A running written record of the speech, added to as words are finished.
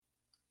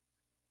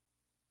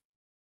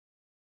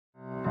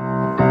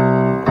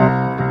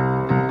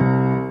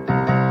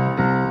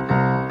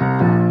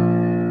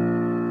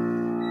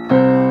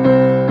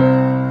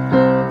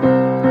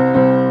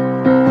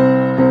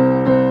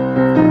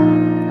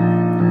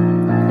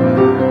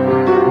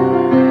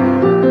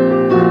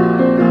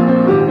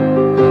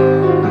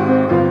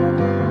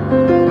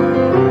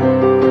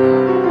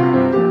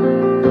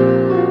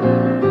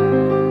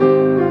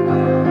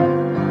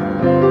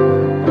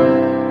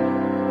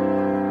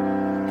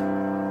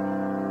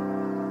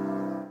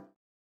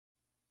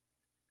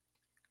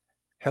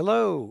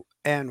Hello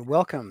and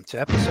welcome to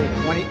episode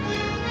 20.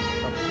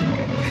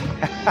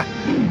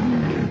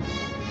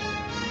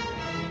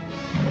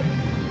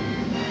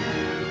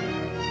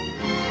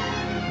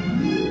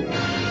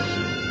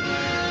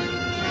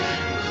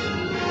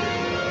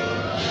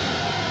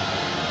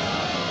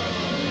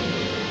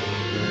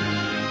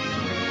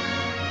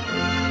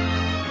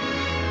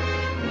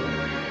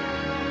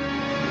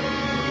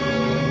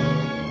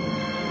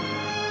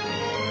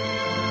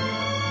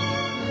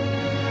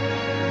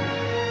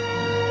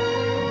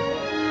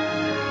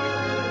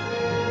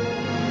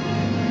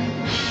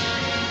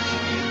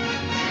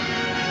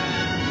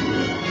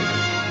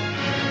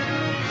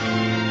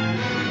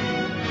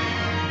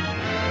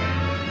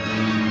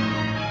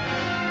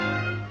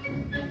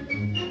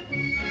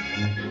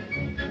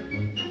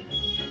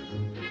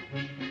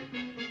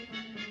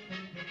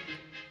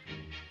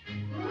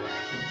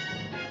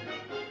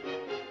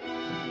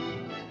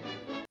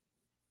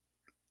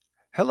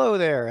 Hello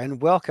there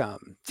and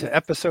welcome to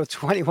episode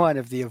 21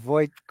 of the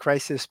Avoid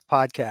Crisis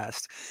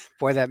podcast.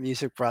 Boy, that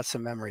music brought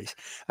some memories.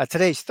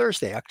 Today's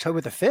Thursday,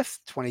 October the 5th,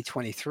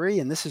 2023,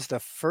 and this is the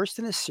first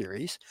in a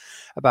series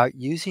about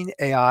using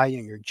AI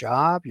in your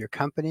job, your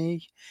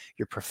company,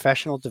 your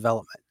professional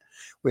development.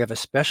 We have a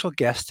special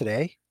guest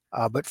today,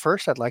 but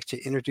first I'd like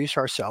to introduce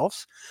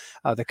ourselves,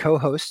 the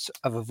co-hosts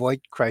of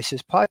Avoid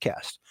Crisis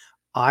podcast.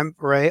 I'm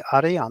Ray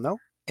Ariano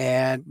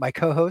and my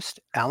co-host,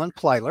 Alan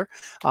Plyler.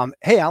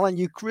 Hey, Alan,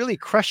 you really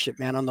crushed it,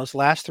 man, on those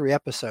last three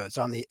episodes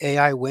on the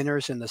AI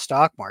winners in the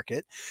stock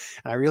market.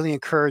 And I really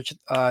encourage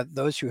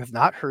those who have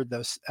not heard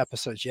those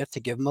episodes yet to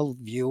give them a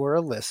view or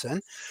a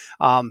listen.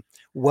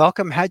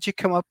 Welcome. How'd you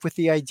come up with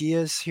the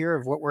ideas here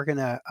of what we're going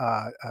to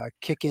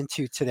kick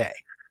into today?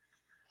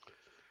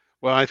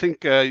 Well, I think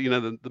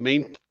the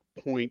main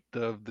point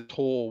of this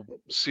whole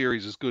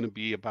series is going to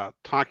be about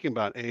talking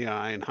about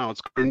AI and how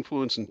it's going to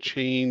influence and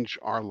change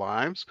our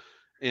lives,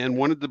 and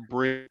wanted to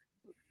bring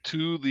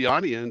to the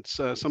audience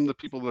some of the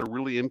people that are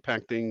really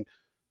impacting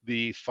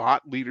the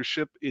thought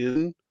leadership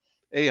in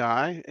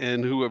AI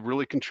and who have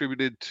really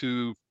contributed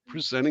to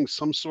presenting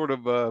some sort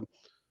of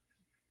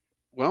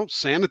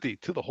sanity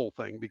to the whole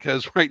thing.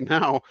 Because right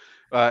now,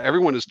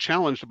 everyone is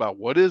challenged about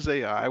what is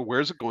AI,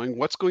 where's it going,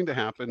 what's going to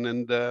happen,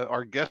 and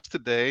our guest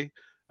today.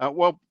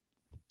 Well,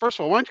 first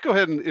of all, why don't you go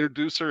ahead and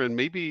introduce her and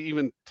maybe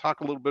even talk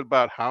a little bit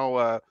about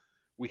how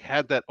we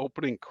had that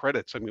opening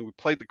credits. I mean, we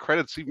played the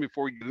credits even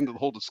before we get into the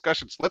whole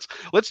discussion. So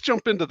let's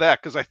jump into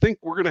that because I think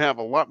we're going to have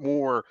a lot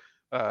more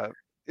uh,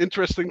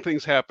 interesting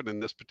things happen in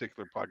this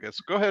particular podcast.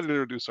 So go ahead and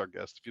introduce our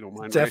guest if you don't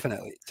mind, Ray.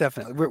 Definitely,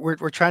 definitely.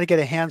 We're trying to get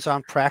a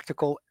hands-on,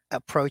 practical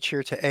approach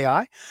here to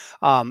AI.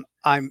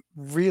 I'm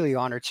really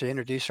honored to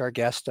introduce our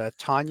guest,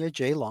 Tanya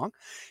J. Long.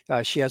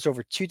 She has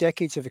over 2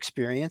 decades of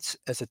experience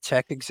as a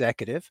tech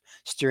executive,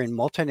 steering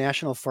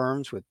multinational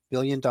firms with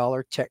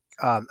billion-dollar tech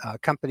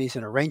companies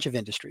in a range of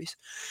industries.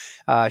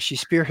 She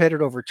spearheaded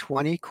over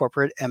 20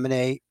 corporate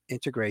M&A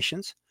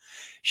integrations.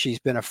 She's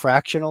been a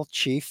fractional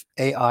chief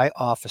AI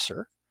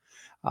officer.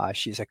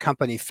 She's a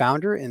company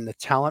founder in the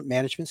talent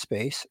management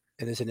space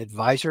and is an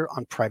advisor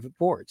on private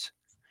boards.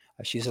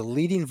 She's a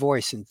leading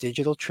voice in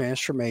digital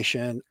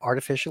transformation,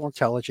 artificial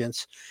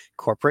intelligence,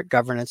 corporate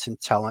governance, and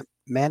talent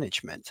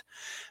management.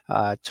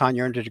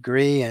 Tanya earned a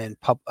degree and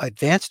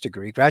advanced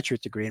degree,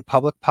 graduate degree in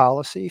public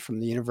policy from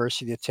the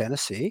University of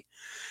Tennessee.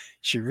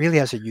 She really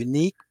has a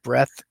unique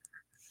breadth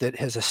that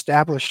has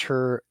established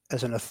her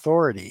as an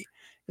authority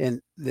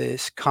in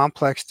this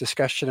complex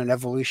discussion and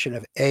evolution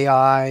of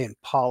AI and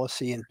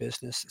policy and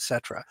business,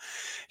 etc.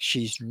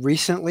 She's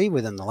recently,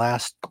 within the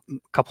last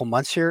couple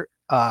months here,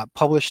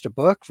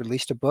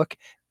 released a book,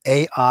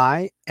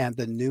 AI and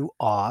the New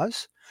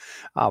Oz.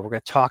 We're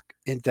going to talk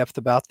in depth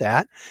about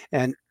that,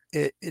 and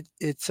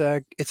it's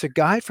a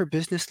guide for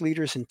business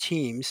leaders and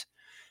teams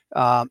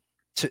um,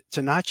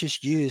 to not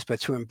just use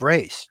but to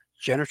embrace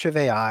generative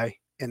AI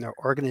in their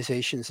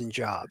organizations and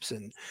jobs.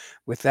 And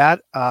with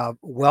that,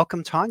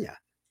 welcome, Tanya.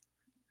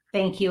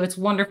 Thank you. It's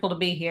wonderful to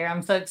be here.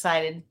 I'm so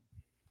excited.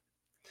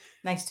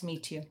 Nice to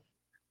meet you.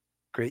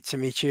 Great to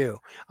meet you.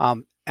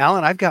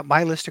 Alan, I've got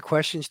my list of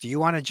questions. Do you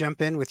want to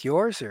jump in with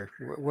yours, or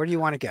where do you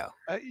want to go?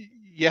 Uh,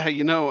 yeah,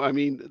 I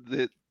mean,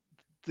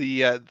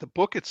 the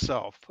book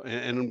itself,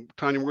 and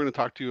Tanya, we're going to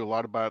talk to you a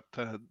lot about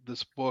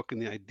this book and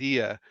the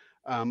idea.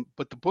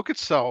 But the book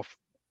itself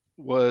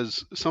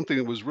was something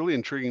that was really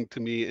intriguing to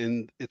me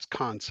in its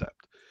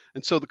concept.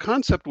 And so the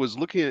concept was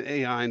looking at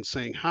AI and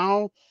saying,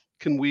 how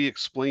can we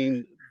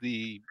explain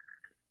the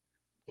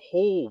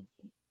whole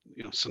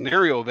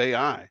scenario of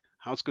AI,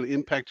 how it's going to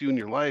impact you in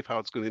your life, how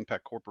it's going to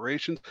impact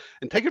corporations,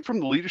 and take it from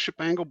the leadership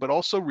angle, but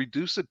also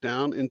reduce it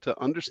down into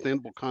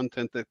understandable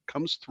content that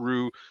comes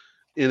through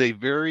in a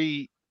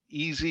very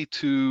easy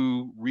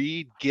to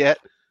read, get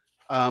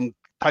um,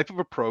 type of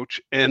approach.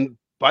 And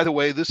by the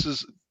way, this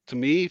is to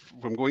me,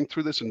 from going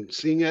through this and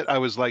seeing it, I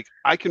was like,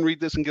 I can read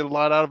this and get a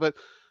lot out of it.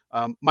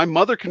 My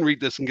mother can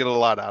read this and get a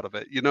lot out of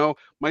it.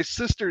 My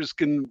sisters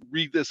can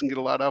read this and get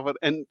a lot out of it.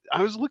 And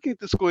I was looking at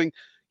this going,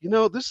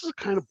 this is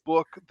a kind of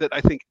book that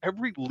I think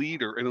every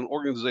leader in an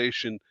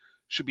organization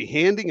should be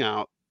handing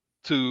out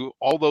to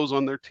all those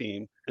on their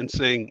team and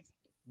saying,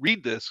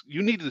 read this,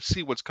 you need to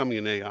see what's coming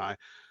in AI.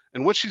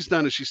 And what she's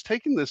done is she's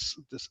taken this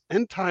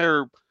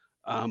entire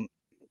um,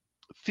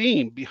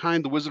 theme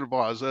behind The Wizard of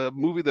Oz, a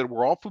movie that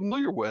we're all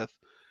familiar with,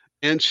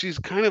 and she's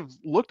kind of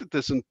looked at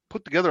this and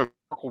put together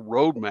a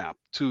roadmap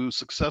to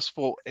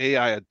successful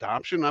AI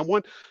adoption. I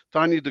want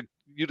Tanya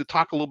you to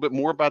talk a little bit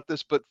more about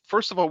this, but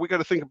first of all, we got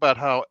to think about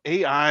how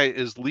AI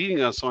is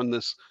leading us on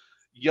this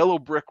yellow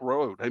brick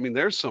road. I mean,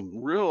 there's some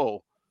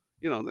real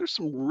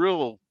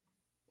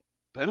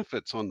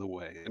benefits on the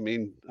way. I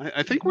mean,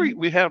 I think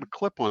we had a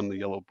clip on the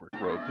yellow brick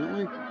road, didn't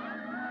we?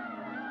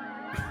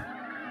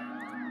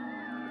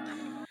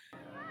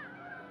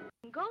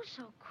 Go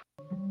so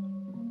cool.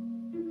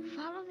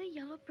 Follow the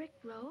yellow brick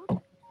road.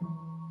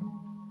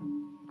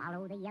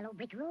 Follow the yellow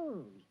brick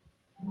road.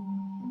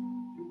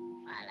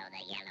 Follow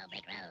the yellow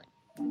brick road.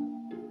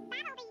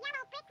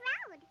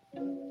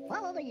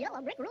 Follow the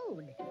yellow brick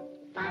road.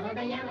 Follow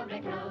the yellow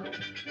brick road.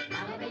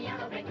 Follow the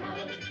yellow brick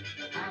road.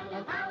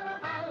 Follow,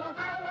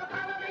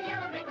 follow the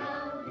yellow brick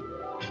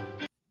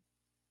road.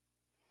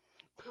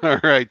 All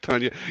right,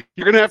 Tanya,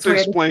 you're going to have to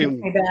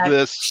explain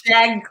this.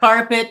 Shag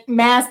carpet,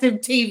 massive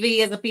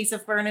TV as a piece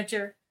of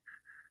furniture.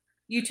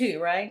 You too,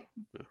 right?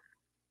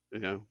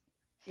 Yeah.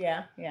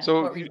 Yeah.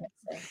 So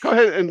go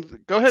ahead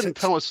and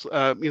tell us,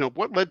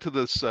 what led to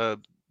this, to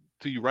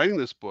you writing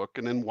this book,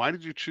 and then why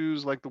did you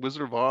choose like The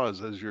Wizard of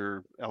Oz as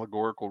your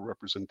allegorical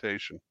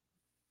representation?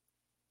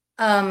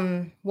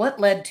 What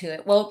led to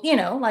it? Well,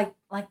 like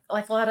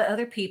a lot of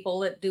other people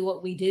that do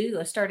what we do,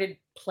 I started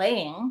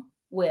playing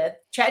with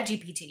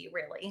ChatGPT,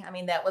 really. I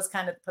mean, that was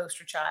kind of the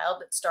poster child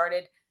that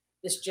started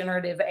this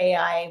generative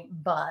AI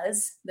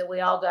buzz that we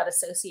all got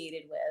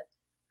associated with.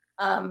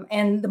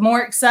 And the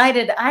more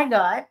excited I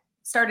got,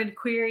 started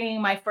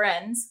querying my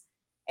friends,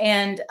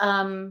 and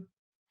I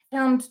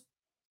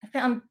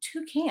found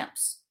two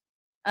camps.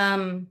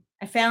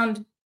 I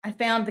found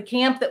the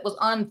camp that was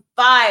on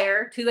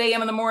fire, 2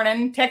 a.m. in the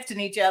morning, texting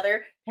each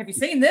other. Have you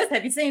seen this?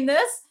 Have you seen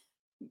this?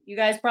 You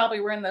guys probably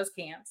were in those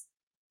camps.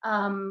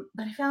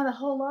 But I found a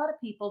whole lot of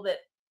people that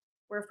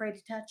were afraid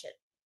to touch it.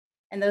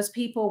 And those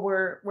people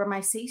were my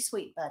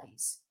C-suite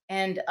buddies.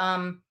 And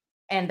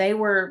they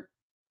were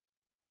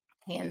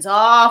hands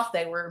off.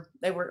 They were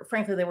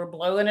frankly, they were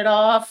blowing it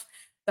off.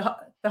 The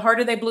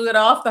harder they blew it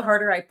off, the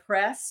harder I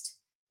pressed.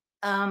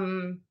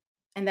 And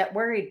that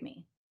worried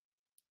me.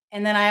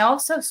 And then I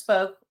also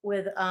spoke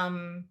with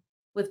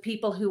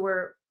people who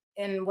were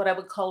in what I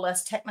would call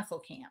less technical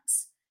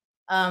camps.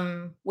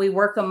 We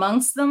work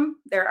amongst them.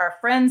 They're our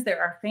friends,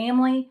 they're our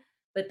family,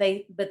 but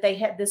they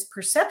had this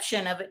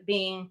perception of it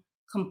being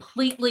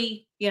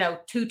completely,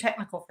 too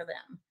technical for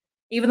them.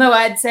 Even though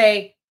I'd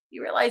say,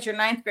 you realize your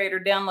 9th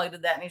grader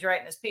downloaded that and he's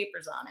writing his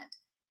papers on it.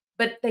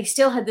 But they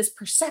still had this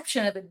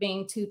perception of it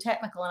being too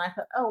technical. And I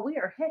thought, oh, we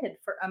are headed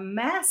for a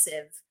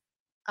massive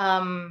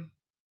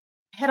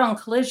head-on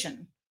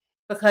collision,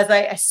 because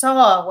I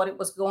saw what it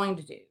was going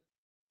to do.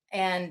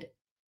 And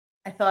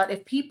I thought,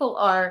 if people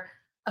are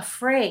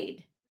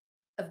afraid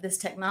of this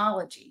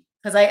technology,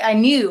 because I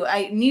knew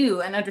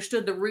and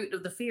understood the root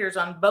of the fears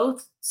on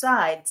both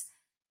sides.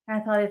 And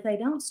I thought, if they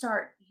don't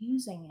start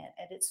using it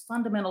at its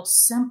fundamental,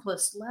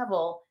 simplest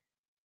level,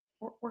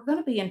 we're going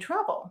to be in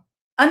trouble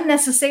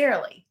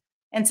unnecessarily.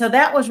 And so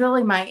that was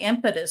really my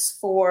impetus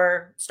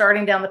for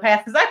starting down the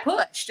path, because I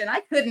pushed and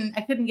I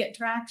couldn't get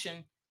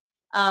traction.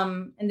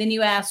 And then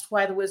you asked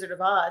why The Wizard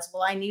of Oz.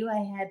 Well, I knew I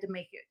had to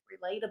make it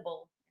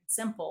relatable and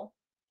simple.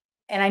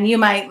 And I knew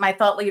my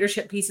thought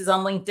leadership pieces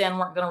on LinkedIn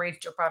weren't going to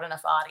reach a broad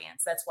enough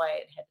audience. That's why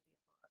it had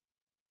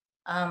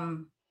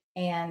to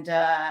be.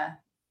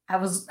 I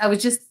was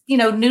just,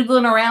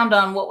 noodling around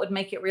on what would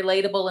make it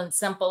relatable and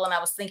simple. And I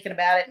was thinking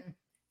about it. And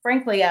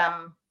frankly,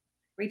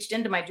 reached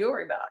into my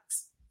jewelry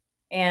box.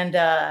 And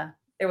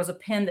there was a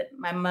pen that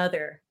my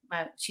mother,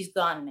 she's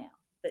gone now,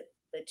 but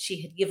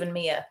she had given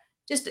me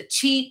just a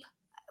cheap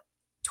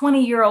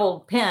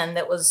 20-year-old pen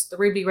that was the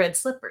ruby red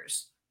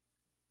slippers.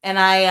 And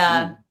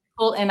I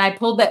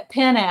pulled that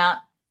pen out.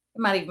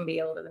 It might even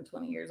be older than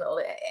 20 years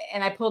old.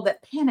 And I pulled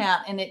that pen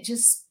out, and it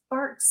just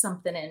sparked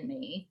something in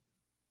me.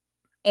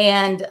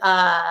 And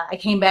I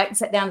came back and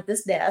sat down at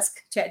this desk,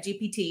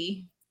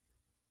 ChatGPT,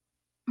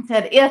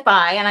 said,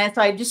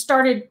 so I just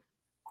started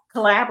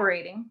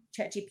collaborating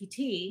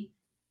ChatGPT,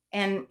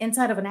 and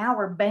inside of an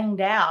hour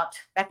banged out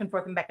back and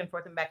forth and back and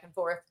forth and back and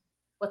forth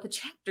what the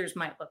chapters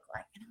might look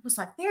like. And it was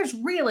like, there's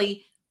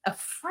really a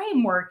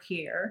framework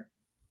here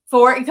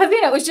because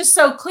it was just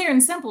so clear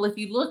and simple. If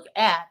you look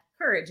at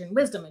courage and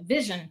wisdom and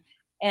vision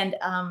and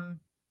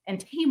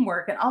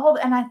teamwork and all,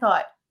 and I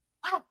thought,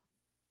 wow,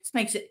 this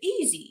makes it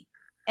easy.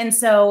 And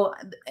so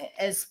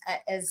as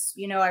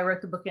I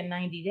wrote the book in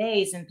 90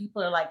 days, and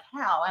people are like,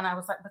 how? And I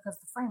was like, because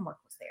the framework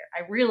was there.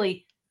 I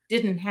really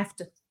didn't have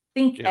to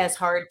think as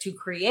hard to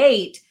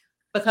create,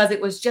 because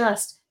it was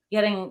just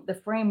getting the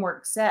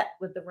framework set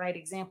with the right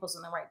examples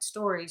and the right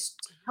stories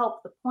to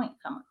help the point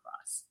come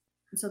across.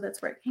 And so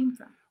that's where it came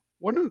from.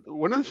 One of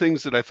the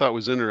things that I thought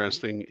was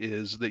interesting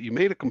is that you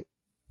made a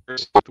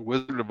comparison with The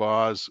Wizard of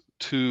Oz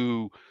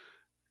to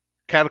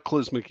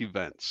cataclysmic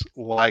events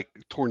like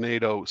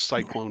tornado,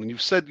 cyclone, and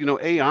you've said,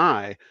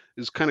 AI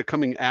is kind of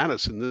coming at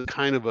us in this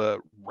kind of a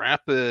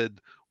rapid Mhm.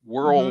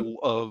 whirl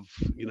of,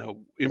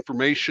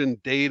 information,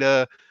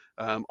 data,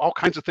 all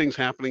kinds of things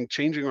happening,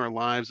 changing our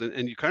lives,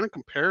 and you kind of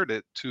compared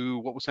it to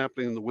what was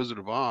happening in The Wizard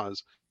of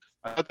Oz.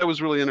 I thought that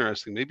was really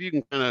interesting. Maybe you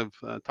can kind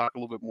of talk a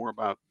little bit more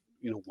about,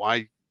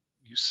 why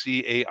you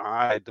see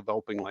AI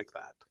developing like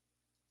that.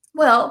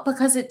 Well,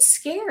 because it's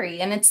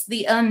scary and it's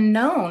the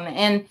unknown,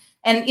 and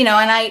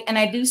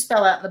I do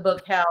spell out in the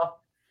book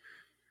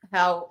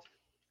how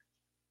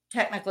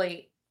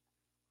technically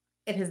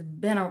it has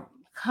been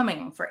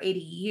coming for 80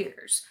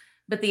 years,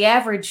 but the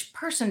average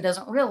person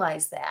doesn't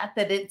realize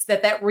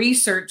that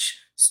research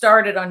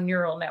started on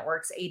neural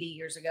networks 80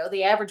 years ago.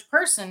 The average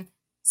person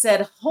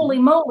said, Mhm. holy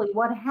moly,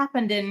 what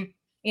happened in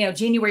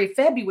January,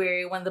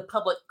 February, when the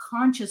public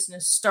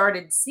consciousness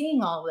started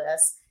seeing all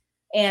this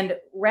and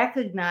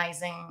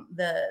recognizing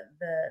the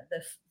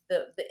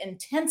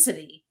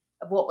intensity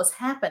of what was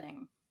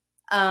happening.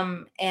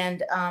 And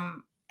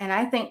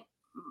I think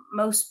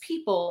most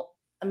people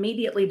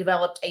immediately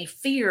developed a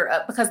fear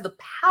of, because the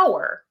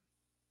power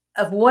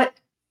of what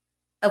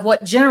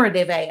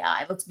generative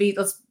AI, let's be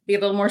a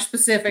little more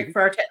specific Mhm.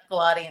 for our technical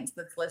audience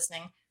that's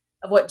listening,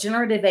 of what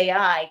generative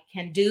AI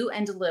can do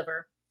and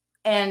deliver,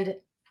 and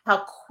how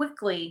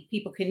quickly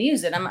people can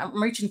use it.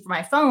 I'm reaching for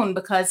my phone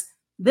because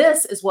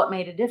this is what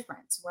made a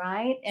difference,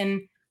 right?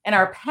 And in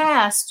our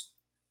past,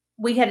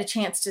 we had a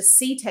chance to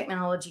see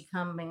technology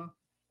coming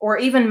or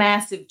even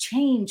massive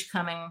change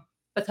coming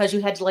because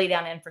you had to lay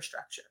down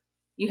infrastructure.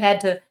 You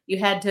had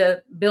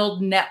to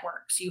build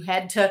networks. You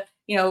had to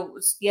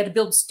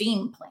build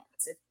steam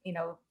plants,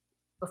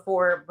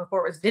 before it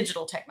was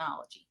digital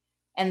technology.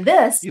 And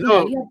this, You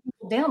know, you have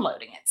people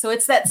downloading it. So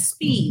it's that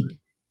speed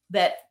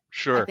that I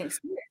sure. think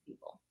scares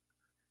people.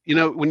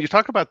 When you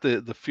talk about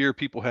the fear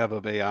people have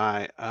of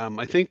AI,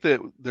 I think that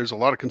there's a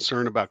lot of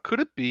concern about could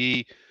it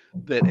be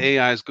that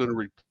AI is going to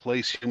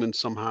replace humans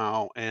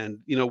somehow, and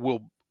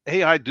will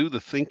AI do the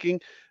thinking?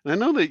 And I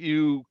know that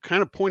you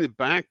kind of pointed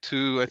back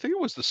to, I think it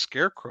was the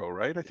Scarecrow,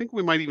 right? I think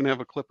we might even have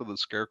a clip of the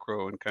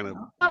Scarecrow and kind of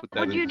What put that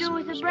would you into do some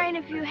with a brain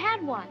perspective if you here.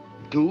 had one?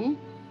 Do?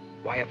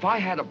 Why, if I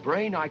had a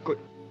brain, I could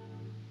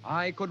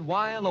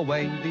while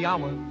away the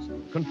hours,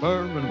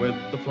 conferring with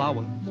the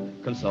flowers,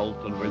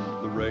 consulting with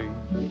the rain.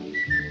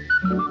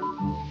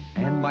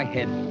 And my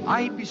head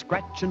I'd be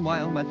scratching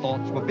while my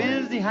thoughts were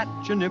busy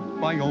hatching. If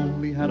I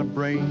only had a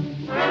brain,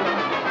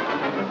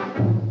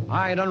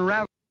 I'd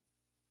unravel.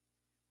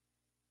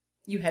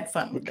 You had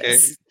fun with Okay,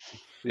 this.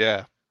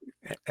 yeah.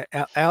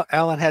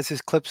 Alan has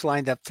his clips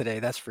lined up today.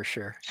 That's for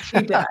sure.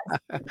 He does.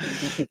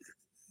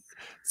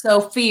 So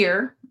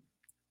fear,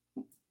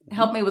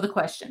 help me with a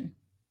question.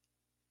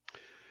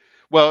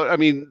 Well, I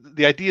mean,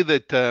 the idea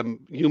that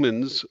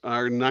humans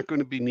are not going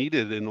to be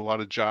needed in a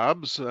lot of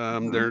jobs,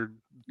 Mhm. their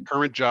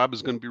current job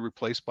is going to be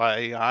replaced by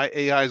AI.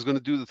 AI is going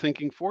to do the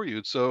thinking for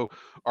you. So,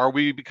 are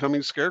we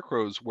becoming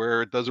scarecrows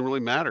where it doesn't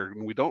really matter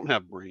and we don't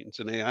have brains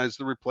and AI is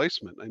the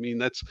replacement? I mean,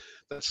 that's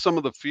some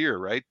of the fear,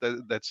 right?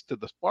 That's to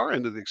the far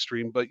end of the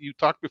extreme. But you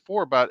talked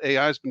before about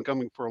AI has been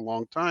coming for a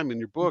long time. In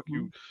your book,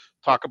 you Mhm.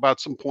 talk about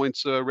some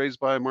points raised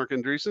by Mark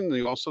Andreessen, and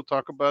you also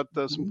talk about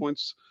some Mhm.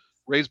 points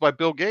raised by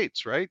Bill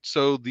Gates, right?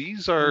 So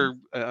these Mhm.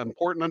 are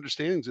important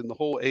understandings in the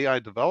whole AI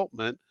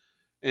development.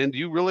 And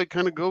you really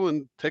kind of go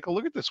and take a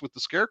look at this with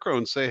the scarecrow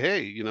and say,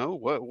 hey,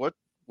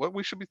 what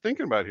we should be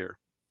thinking about here.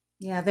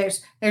 Yeah,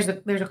 there's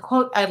a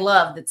quote I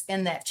love that's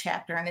in that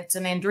chapter, and it's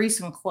an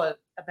Andreessen quote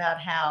about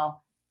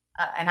how,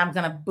 and I'm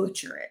going to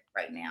butcher it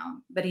right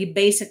now, but he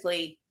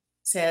basically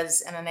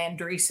says in an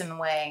Andreessen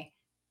way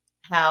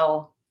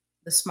how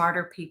the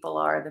smarter people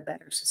are, the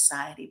better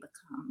society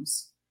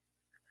becomes.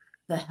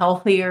 The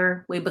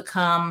healthier we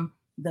become,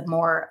 the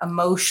more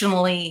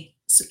emotionally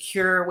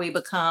secure we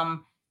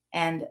become,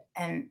 and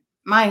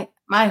my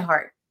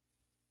heart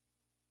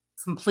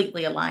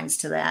completely aligns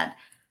to that.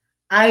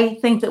 I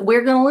think that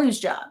we're going to lose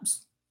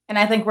jobs, and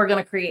I think we're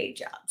going to create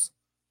jobs,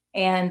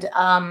 and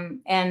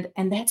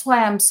that's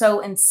why I'm so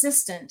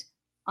insistent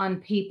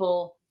on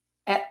people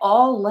at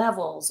all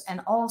levels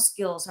and all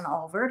skills and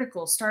all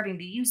verticals starting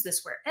to use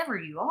this wherever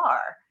you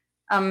are.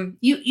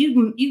 You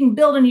can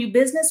build a new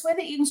business with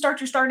it. You can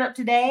start your startup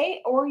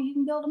today, or you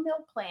can build a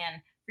meal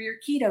plan for your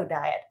keto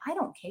diet. I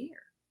don't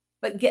care,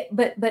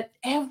 but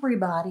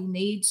everybody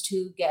needs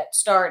to get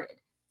started.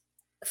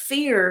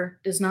 Fear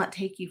does not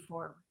take you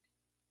forward,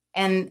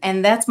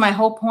 and that's my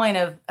whole point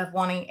of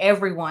wanting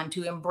everyone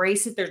to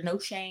embrace it. There's no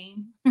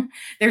shame.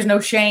 There's no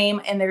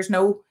shame, and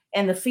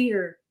the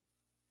fear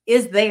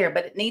is there,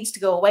 but it needs to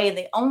go away, and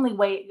the only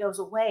way it goes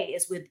away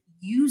is with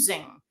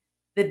using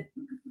the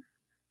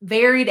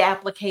varied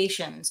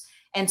applications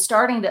and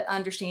starting to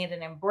understand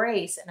and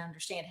embrace and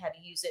understand how to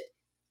use it,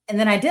 and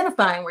then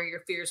identifying where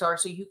your fears are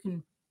so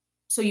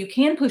you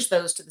can push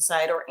those to the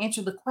side or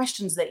answer the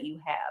questions that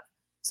you have,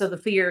 so the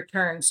fear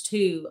turns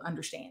to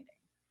understanding.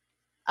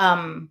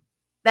 um,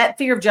 that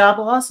fear of job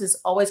loss is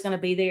always going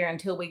to be there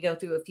until we go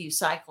through a few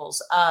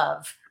cycles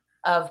of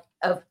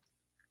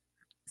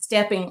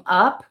stepping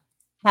up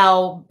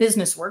how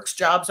business works.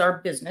 Jobs are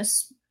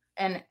business,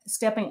 and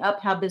stepping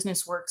up how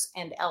business works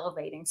and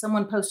elevating.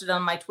 Someone posted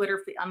on my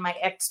on my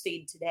X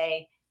feed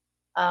today,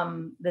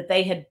 that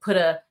they had put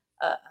a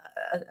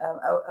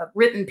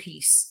written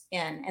piece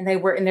in, and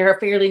they're a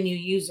fairly new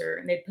user,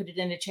 and they put it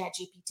into Chat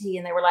GPT,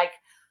 and they were like,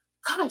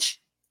 "Gosh,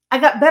 I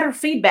got better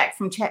feedback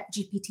from Chat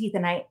GPT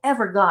than I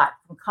ever got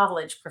from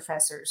college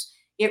professors.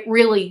 It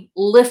really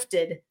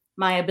lifted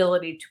my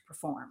ability to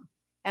perform."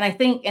 And I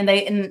think, and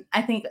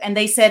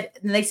they said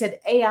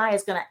AI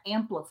is going to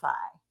amplify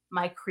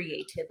my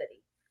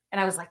creativity.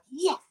 And I was like,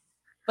 yes,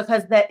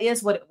 because that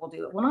is what it will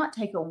do. It will not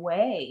take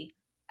away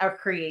our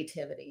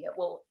creativity. It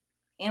will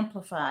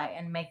amplify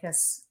and make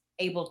us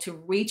able to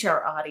reach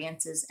our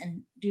audiences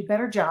and do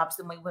better jobs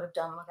than we would have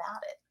done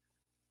without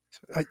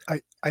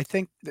it. I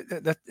think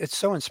that it's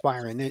so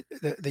inspiring.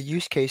 The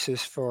use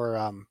cases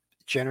for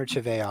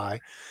generative AI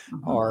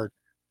Mhm. are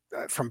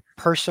from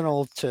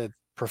personal to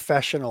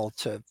professional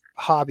to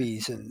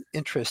hobbies and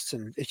interests,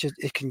 and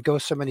it can go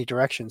so many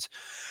directions.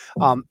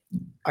 Um,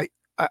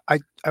 I,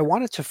 I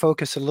wanted to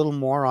focus a little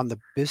more on the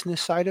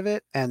business side of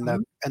it and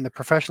Mhm. the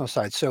professional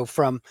side. So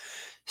from,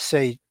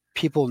 say,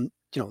 people,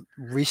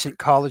 recent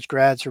college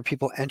grads or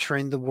people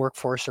entering the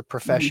workforce or Mhm.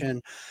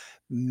 profession,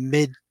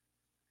 mid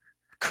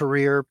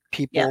career Yeah.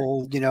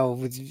 people,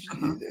 with,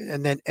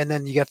 Mhm. and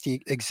then you got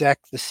the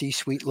the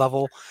C-suite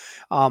level.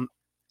 Um,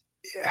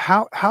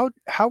 how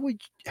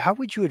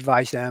would you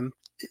advise them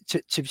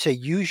to say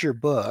use your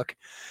book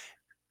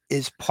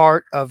is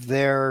part of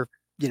their,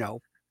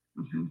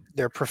 Mhm.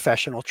 their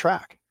professional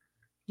track?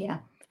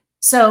 Yeah.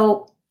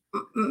 So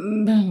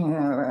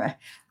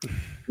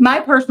my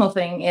personal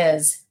thing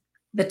is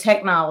the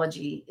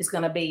technology is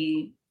going to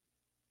be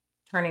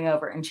turning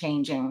over and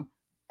changing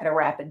at a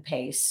rapid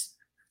pace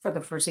for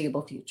the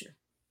foreseeable future.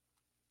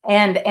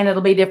 And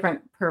it'll be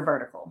different per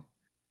vertical.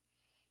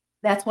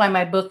 That's why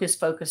my book is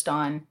focused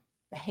on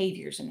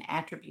behaviors and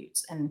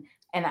attributes and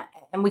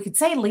we could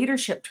say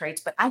leadership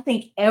traits, but I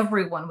think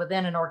everyone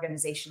within an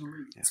organization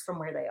Yeah. leads from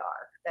where they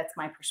are. That's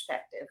my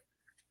perspective.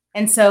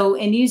 And so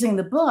in using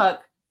the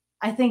book,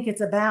 I think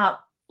it's about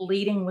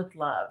leading with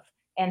love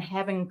and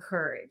having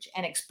courage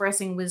and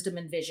expressing wisdom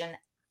and vision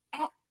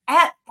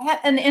at,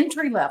 at an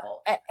entry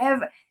level.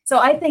 So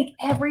I think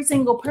every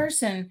single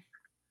person,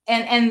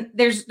 and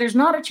there's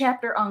not a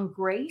chapter on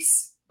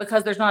grace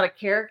because there's not a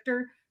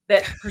character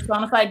that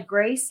personified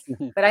grace.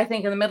 Mhm. But I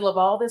think in the middle of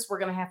all this, we're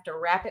going to have to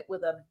wrap it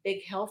with a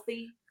big,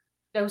 healthy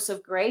dose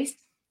of grace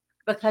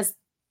because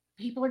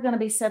people are going to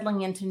be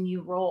settling into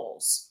new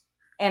roles.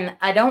 And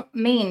I don't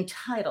mean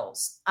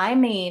titles, I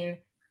mean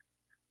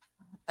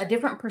a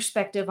different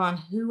perspective on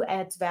who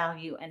adds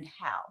value and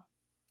how.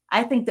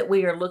 I think that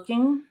we are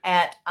looking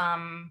at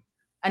an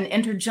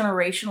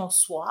intergenerational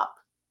swap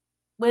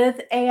with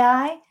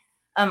AI.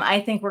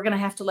 I think we're going to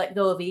have to let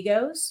go of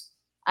egos.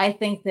 I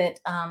think that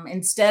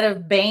instead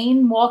of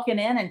Bain walking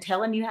in and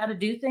telling you how to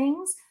do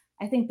things,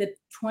 I think that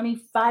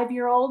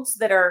 25-year-olds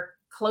that are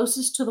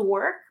closest to the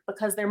work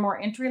because they're more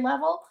entry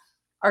level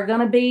are going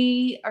to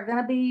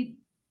be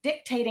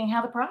dictating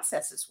how the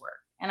processes work.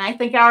 And I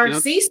think our You know,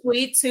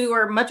 C-suites who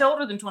are much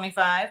older than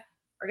 25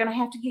 are going to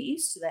have to get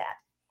used to that.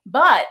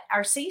 But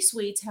our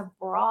C-suites have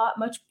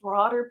much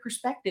broader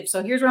perspective.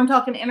 So here's where I'm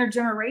talking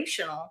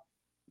intergenerational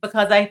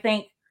because I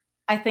think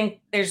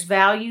there's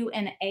value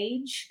in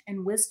age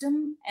and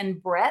wisdom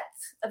and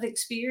breadth of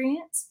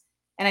experience.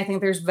 And I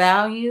think there's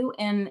value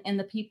in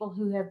the people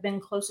who have been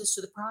closest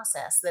to the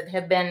process that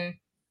have been,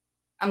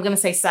 I'm going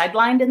to say,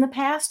 sidelined in the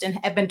past and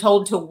have been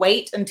told to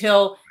wait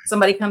until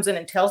somebody comes in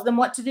and tells them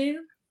what to do.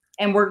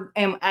 And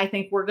I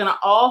think we're going to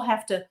all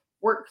have to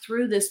work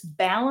through this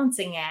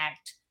balancing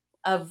act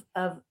of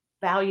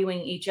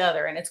valuing each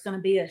other. And it's going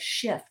to be a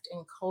shift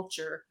in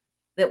culture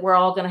that we're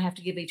all going to have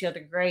to give each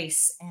other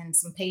grace and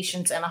some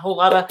patience and a whole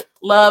lot of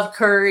love,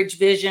 courage,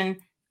 vision,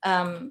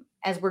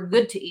 as we're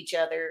good to each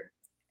other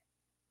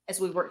as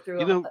we work through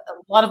you know,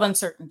 a lot of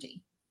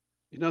uncertainty.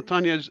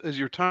 Tanya, as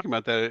you're talking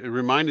about that, it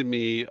reminded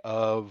me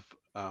of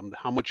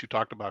how much you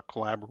talked about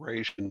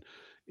collaboration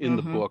in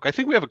the Hmm. book. I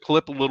think we have a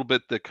clip a little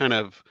bit that kind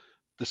of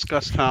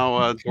discussed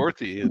how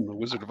Dorothy in The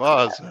Wizard of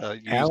Oz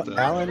used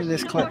Alan and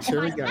his clips.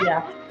 Here we go.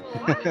 Yeah.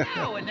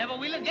 Now and never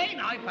will again,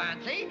 I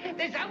fancy.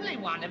 There's only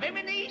one of him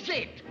and he's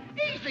it.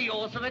 He's the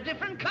horse of a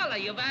different colour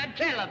you've heard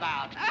tell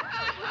about. Ha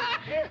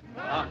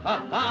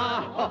ha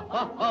ha, ho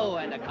ho ho,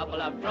 and a couple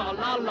of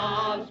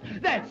tra-la-las.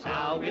 That's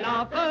how we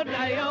laugh a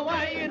day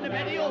away in the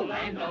merry old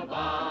land of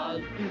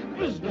Oz.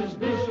 Buzz, buzz,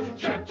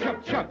 buzz, chuck,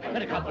 chuck, chuck,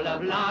 and a couple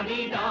of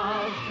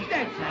la-dee-das.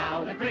 That's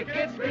how the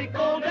crickets squeak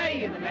all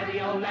day in the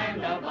merry old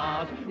land of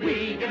Oz.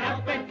 We get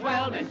up at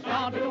 12 and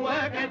start to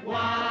work at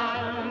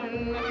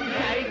 1.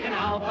 Taking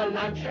out for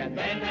lunch and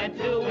then at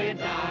 2 we're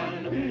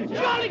done.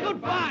 Jolly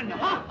good fun,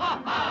 ha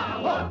ha ha,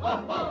 ho ho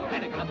ho,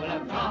 and a couple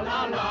of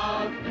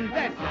tra-la-las.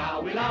 That's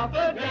how we laugh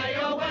a day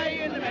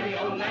away in the merry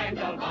old land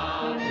of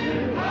Oz.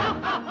 Ha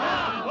ha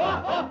ha, ho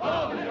ho ho,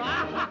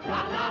 ha ha ha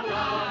la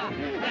la.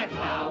 That's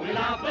how we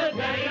laugh a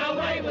day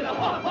away with a ho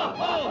ho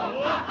ho,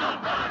 ha ha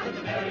ha, in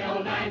the merry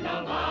old land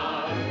of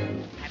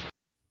Oz.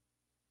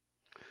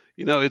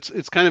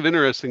 It's kind of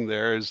interesting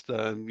there is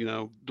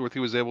Dorothy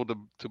was able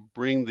to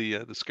bring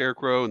the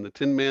Scarecrow and the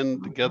Tin Man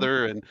Mhm.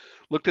 together and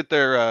looked at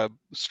their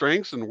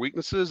strengths and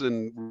weaknesses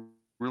and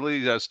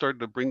really started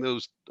to bring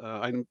those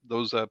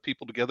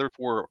people together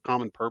for a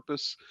common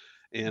purpose,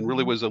 and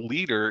really Mhm. was a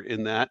leader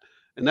in that.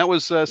 And that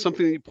was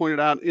something that you pointed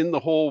out in the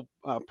whole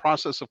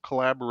process of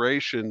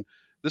collaboration.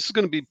 This is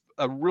going to be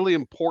a really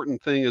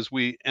important thing as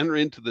we enter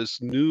into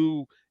this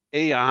new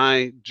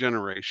AI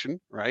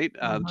generation, right?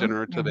 Mhm.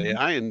 Generative Mhm.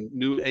 AI and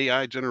new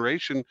AI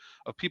generation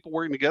of people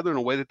working together in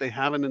a way that they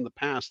haven't in the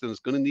past, and it's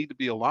going to need to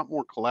be a lot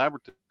more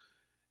collaborative.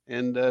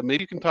 And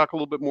maybe you can talk a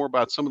little bit more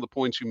about some of the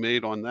points you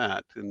made on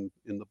that in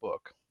the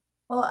book.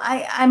 Well,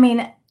 I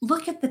mean,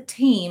 look at the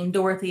team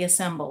Dorothy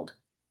assembled.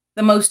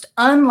 The most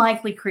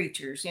unlikely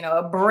creatures,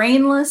 a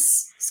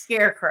brainless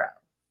scarecrow,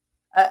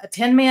 a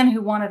tin man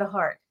who wanted a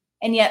heart.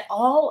 And yet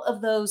all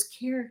of those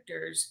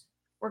characters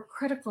were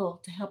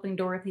critical to helping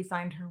Dorothy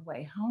find her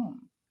way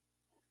home.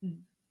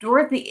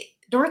 Dorothy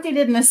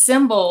didn't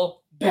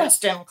assemble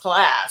best in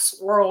class,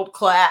 world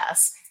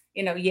class,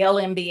 Yale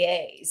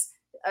MBAs.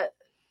 Uh,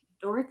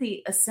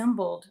 Dorothy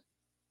assembled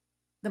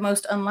the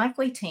most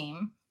unlikely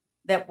team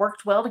that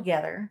worked well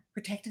together,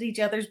 protected each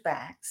other's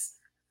backs.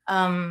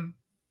 Um,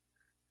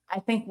 I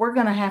think we're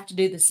going to have to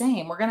do the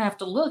same. We're going to have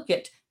to look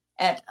at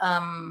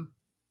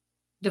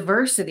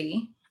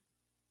diversity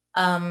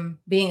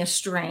being a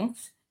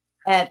strength,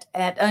 at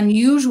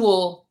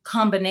unusual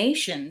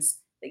combinations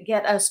that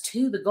get us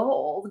to the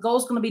goal. The goal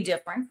is going to be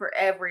different for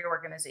every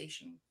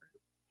organization,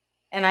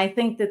 and I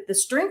think that the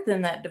strength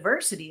in that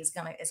diversity is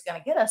gonna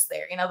get us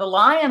there. The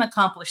lion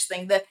accomplished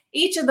thing that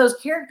each of those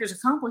characters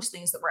accomplished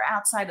things that were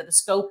outside of the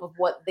scope of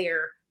what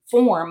their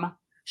form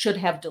should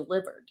have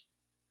delivered.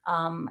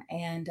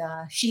 And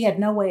she had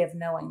no way of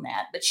knowing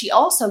that, but she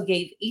also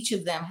gave each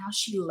of them, how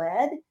she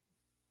led,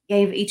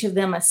 gave each of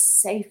them a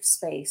safe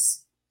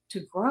space to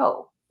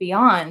grow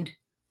beyond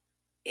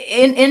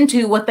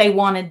into what they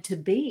wanted to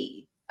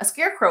be. A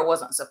scarecrow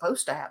wasn't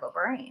supposed to have a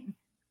brain,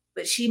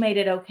 but she made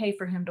it okay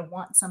for him to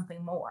want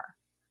something more.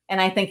 And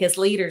I think as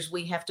leaders,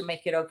 we have to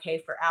make it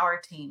okay for our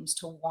teams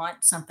to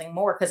want something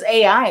more because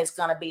AI is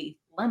going to be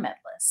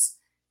limitless.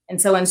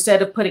 And so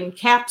instead of putting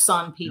caps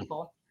on Yeah.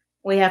 people,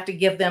 we have to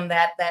give them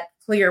that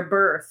clear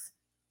berth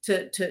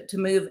to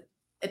move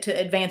to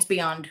advance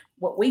beyond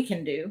what we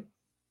can do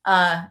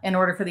in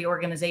order for the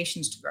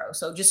organizations to grow.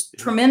 So just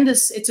Yeah.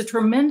 tremendous. It's a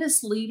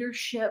tremendous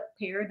leadership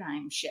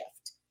paradigm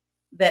shift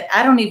that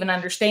I don't even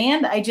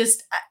understand.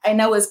 I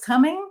know is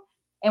coming,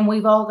 and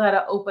we've all got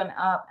to open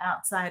up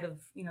outside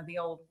of the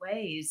old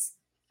ways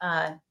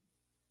uh,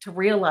 to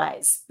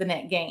realize the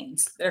net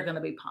gains that are going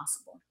to be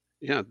possible.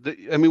 Yeah,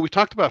 I mean, we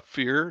talked about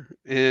fear,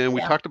 and we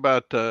Yeah. talked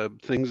about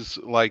things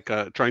like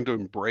trying to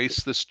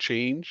embrace this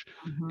change,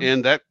 Mhm.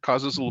 and that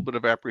causes a little Mhm. bit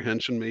of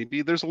apprehension.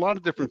 Maybe there's a lot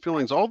of different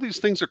feelings. All these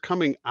things are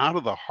coming out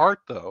of the heart,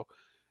 though,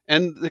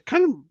 and it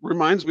kind of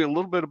reminds me a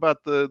little bit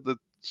about the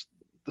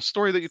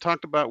story that you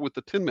talked about with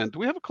the Tin Man. Do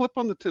we have a clip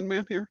on the Tin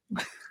Man here?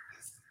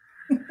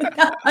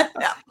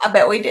 I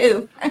bet we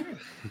do.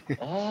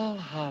 All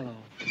Hallow.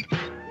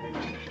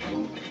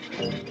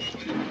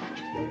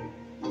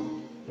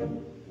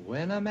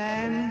 When a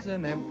man's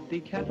an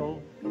empty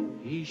kettle,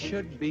 he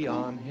should be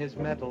on his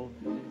mettle,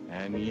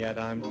 and yet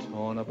I'm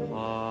torn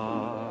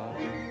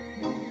apart.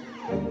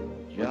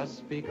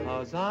 Just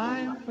because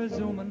I'm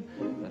presuming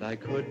that I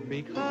could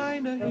be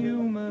kinda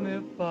human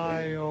if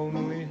I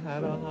only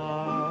had a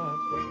heart.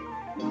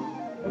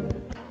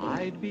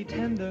 I'd be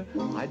tender,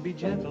 I'd be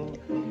gentle,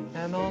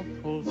 and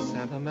awful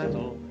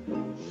sentimental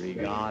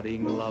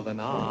regarding love and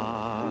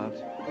art.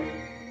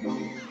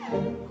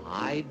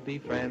 I'd be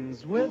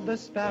friends with the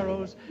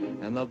sparrows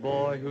and the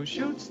boy who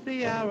shoots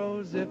the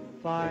arrows if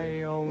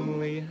I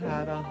only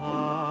had a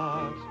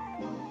heart.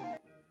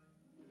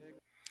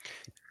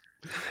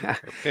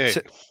 Okay.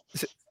 So,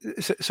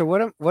 so, so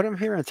what I'm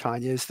hearing,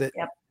 Tanya, is that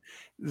Yep.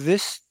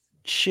 this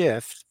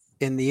shift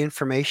in the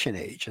information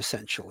age,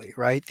 essentially,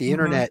 right? The Mhm.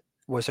 internet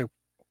was a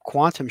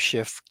quantum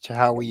shift to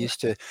how we used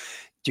to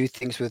do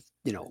things with,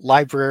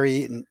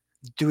 library and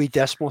Dewey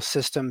Decimal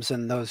Systems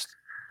and those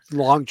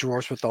long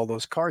drawers with all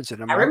those cards in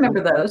them, I right?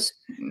 remember those.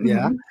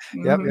 Yeah.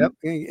 Mhm. Yep. Mhm.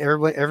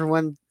 Yep.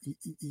 Everyone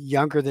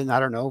younger than, I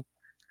don't know,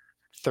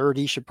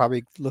 30 should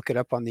probably look it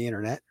up on the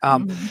internet.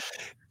 Mhm.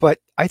 But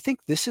I think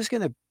this is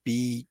going to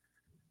be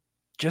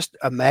just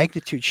a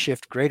magnitude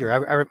shift greater.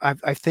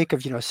 I think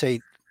of, say,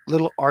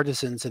 little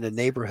artisans in a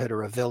neighborhood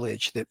or a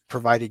village that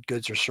provided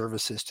goods or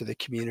services to the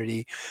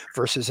community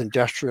versus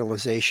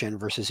industrialization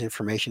versus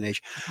information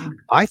age. Mhm.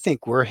 I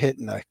think we're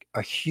hitting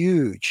a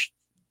huge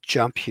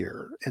jump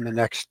here in the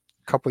next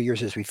couple of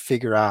years as we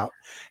figure out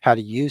how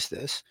to use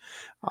this.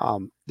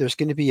 There's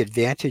going to be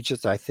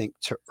advantages, I think,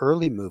 to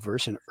early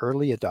movers and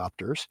early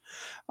adopters.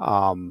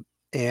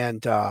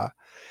 And uh,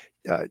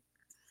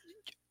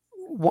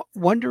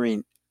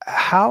 Wondering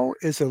how,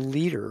 as a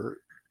leader,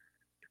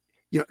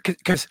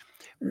 because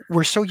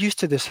we're so used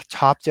to this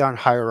top-down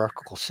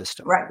hierarchical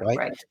system, Right. right?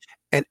 Right.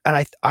 And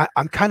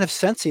I'm kind of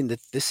sensing that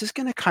this is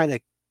going to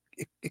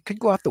it could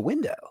go out the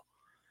window.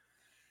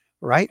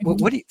 right?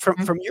 What do you,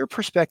 Mhm. from your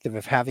perspective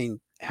of having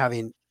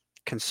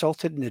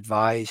consulted and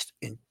advised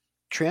in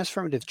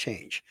transformative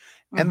change,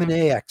 Mhm.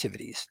 M&A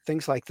activities,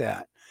 things like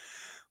that?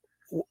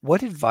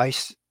 What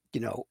advice,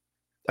 you know,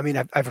 I mean,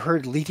 I've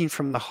heard leading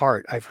from the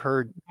heart. I've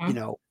heard,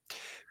 Mhm.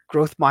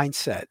 growth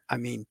mindset. I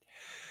mean,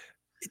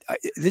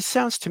 this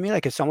sounds to me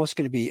like it's almost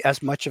going to be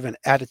as much of an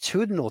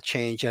attitudinal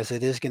change as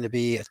it is going to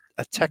be a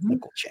Mhm.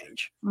 technical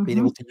change, being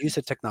able Mhm. to use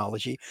the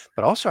technology,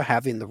 but also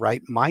having the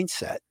right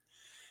mindset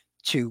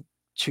to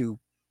to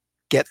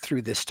get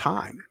through this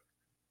time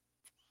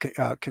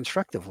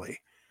constructively.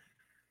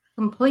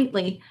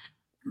 Completely.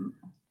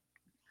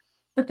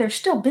 But there's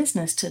still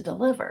business to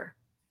deliver.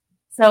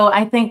 So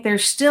I think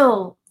there's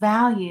still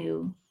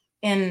value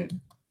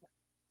in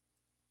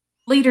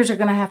leaders are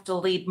going to have to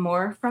lead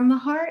more from the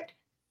heart,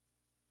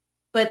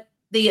 but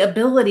the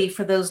ability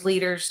for those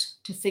leaders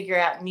to figure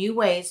out new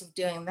ways of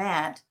doing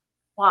that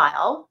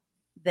while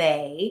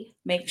they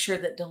make sure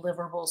that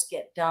deliverables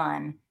get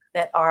done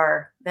that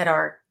are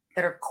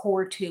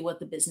core to what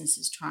the business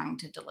is trying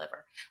to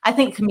deliver. I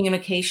think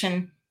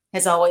communication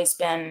has always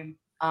been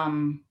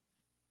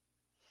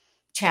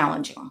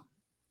challenging.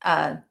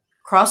 Uh,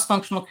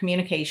 Cross-functional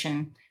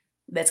communication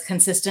that's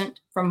consistent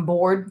from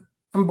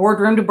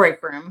boardroom to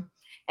break room,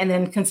 and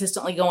then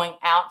consistently going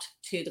out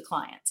to the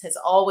clients has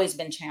always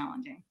been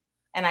challenging.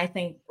 And I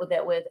think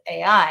that with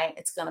AI,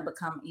 it's going to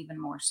become even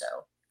more so.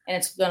 And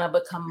it's going to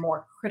become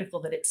more critical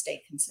that it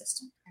stay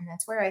consistent. And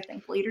that's where I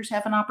think leaders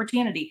have an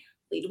opportunity.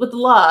 Lead with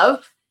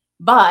love,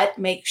 but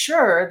make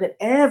sure that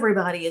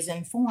everybody is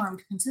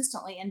informed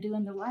consistently and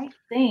doing the right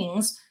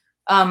things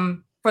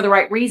for the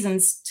right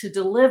reasons to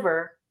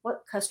deliver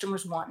what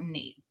customers want and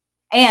need,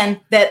 and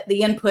that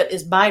the input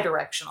is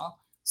bi-directional,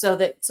 so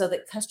that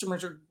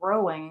customers are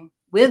growing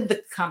with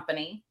the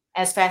company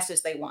as fast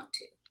as they want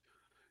to.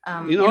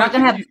 You're I not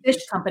going to think have a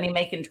fish company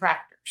making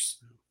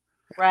tractors,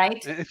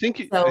 right? I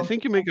So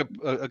think you make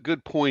a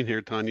good point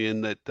here, Tanya,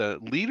 in that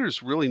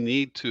leaders really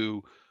need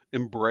to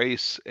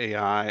embrace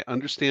AI,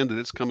 understand that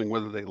it's coming,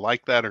 whether they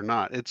like that or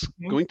not. It's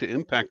mhm, going to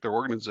impact their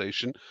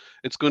organization.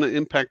 It's going to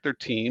impact their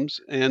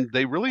teams, and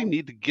they really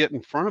need to get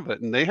in front of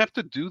it. And they have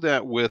to do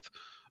that with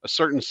a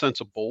certain sense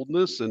of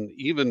boldness and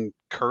even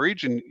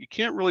courage. And you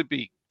can't really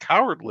be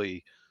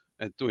cowardly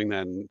at doing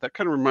that. And that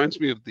kind of reminds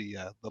me of the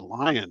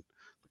lion,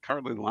 the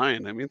cowardly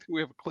lion. I mean, I think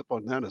we have a clip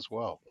on that as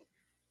well.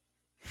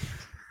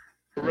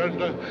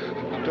 Brenda,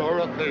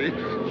 Dorothy.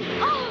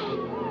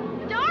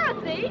 Oh,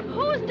 Dorothy?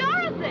 Who's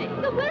Dorothy?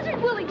 The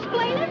wizard will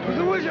explain it.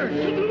 The wizard!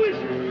 The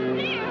wizard!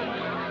 Dear,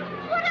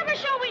 whatever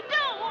shall we do?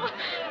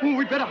 Oh,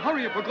 we better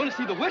hurry if we're going to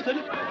see the wizard.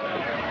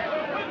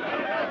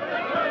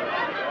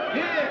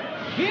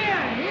 Here,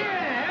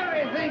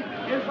 everything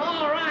is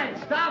all right.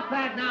 Stop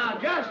that now.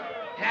 Just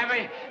have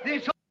it.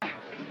 This.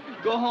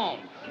 Go home.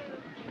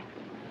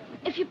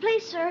 If you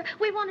please, sir,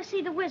 we want to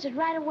see the wizard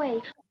right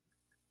away.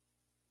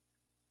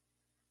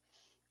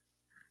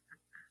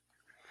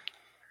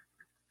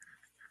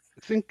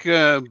 I think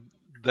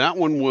that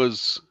one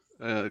was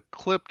a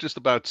clip just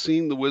about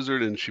seeing the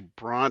wizard, and she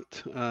brought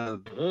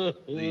the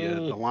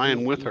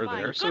lion with her My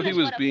there. So he goodness,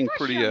 was what a being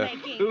fuss you're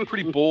making.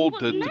 pretty bold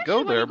Well, to naturally, go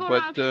when there. you go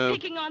But around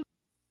picking on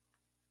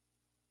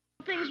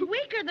things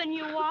weaker than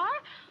you are,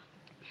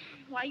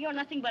 why, you're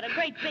nothing but a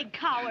great big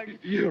coward.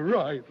 You're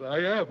right. I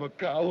am a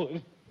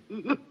coward.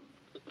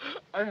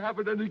 I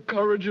haven't any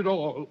courage at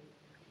all.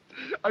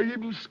 I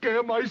even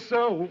scare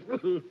myself.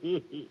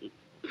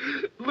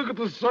 Look at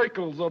the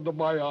circles under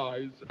my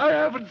eyes. I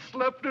haven't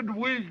slept in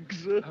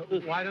weeks.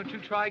 Why don't you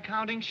try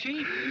counting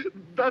sheep?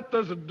 That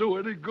doesn't do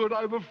any good.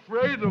 I'm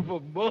afraid of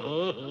them.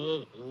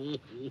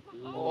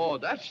 Oh,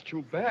 that's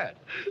too bad.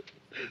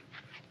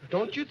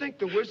 Don't you think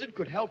the wizard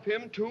could help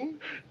him, too?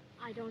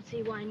 I don't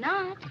see why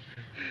not.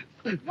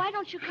 Why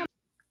don't you come?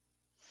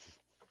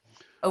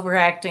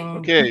 overacting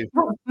okay,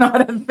 was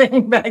not a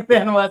thing back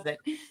then, was it?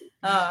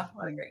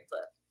 What a great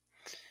clip.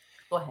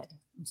 Go ahead.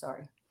 I'm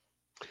sorry.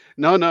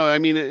 no. I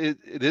mean,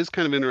 it is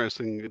kind of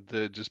interesting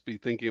to just be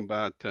thinking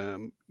about,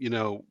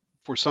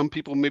 for some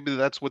people, maybe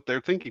that's what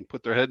they're thinking.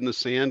 Put their head in the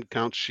sand,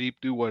 count sheep,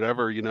 do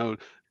whatever,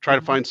 try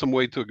to Mhm. find some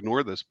way to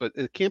ignore this, but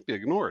it can't be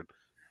ignored.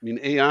 I mean,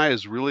 AI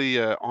is really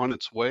on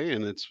its way,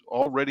 and it's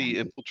already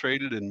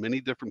infiltrated in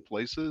many different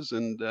places.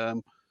 And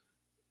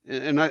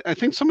I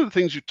think some of the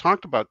things you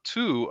talked about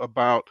too,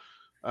 about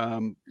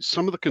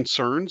some of the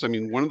concerns. I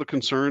mean, one of the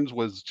concerns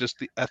was just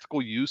the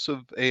ethical use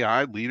of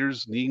AI,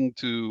 leaders needing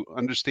to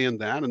understand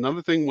that.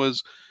 Another thing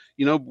was,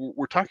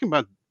 we're talking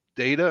about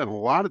data and a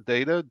lot of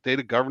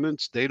data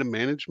governance, data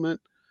management.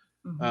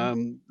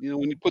 Mhm.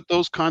 When you put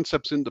those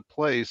concepts into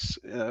place,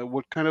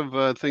 what kind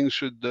of things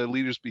should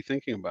leaders be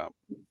thinking about?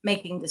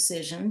 Making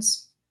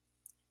decisions.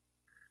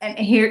 And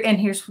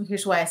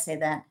here's why I say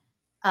that.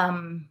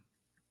 Um,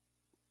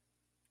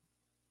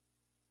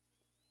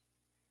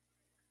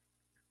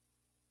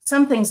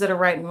 some things that are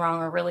right and wrong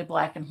are really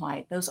black and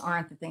white. Those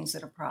aren't the things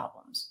that are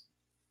problems.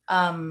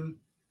 The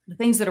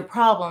things that are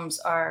problems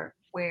are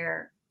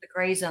where the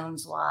gray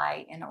zones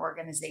lie in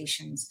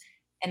organizations,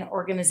 and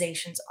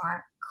organizations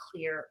aren't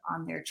clear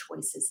on their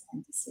choices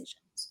and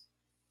decisions.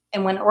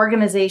 And when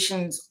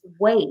organizations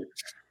wait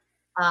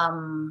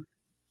and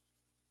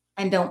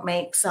don't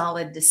make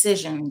solid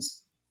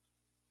decisions,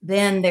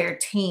 then their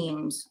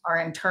teams are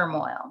in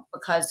turmoil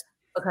because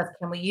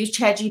can we use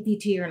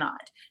ChatGPT or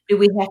not? Do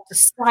we have to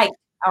cite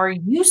our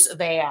use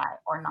of AI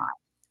or not?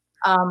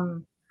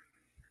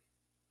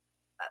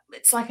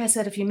 It's like I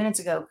said a few minutes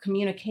ago,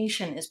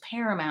 communication is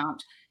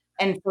paramount.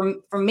 And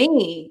for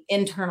me,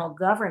 internal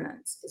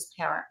governance is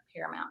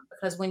paramount,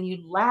 because when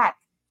you lack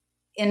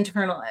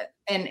internal,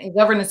 and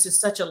governance is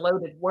such a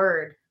loaded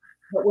word,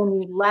 but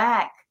when you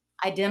lack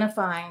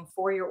identifying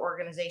for your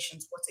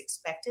organizations what's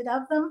expected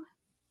of them,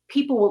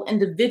 people will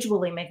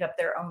individually make up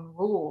their own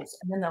rules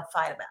and then they'll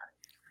fight about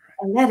it.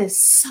 And that is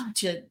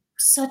such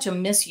a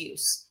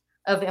misuse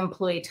of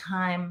employee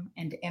time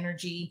and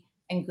energy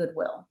and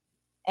goodwill.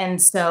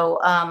 And so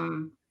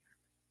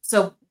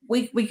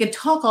we could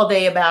talk all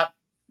day about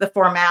the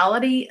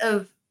formality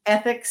of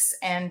ethics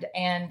and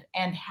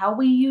how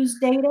we use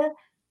data.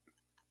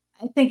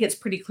 I think it's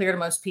pretty clear to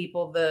most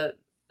people the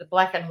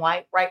black and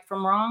white, right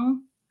from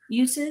wrong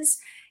uses.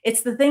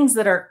 It's the things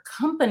that are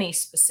company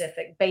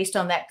specific based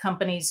on that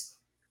company's,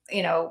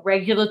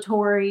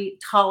 regulatory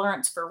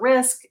tolerance for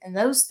risk and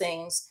those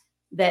things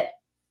that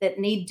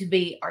need to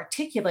be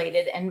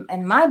articulated.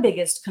 And my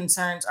biggest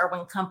concerns are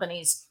when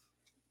companies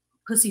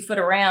pussyfoot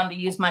around, to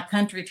use my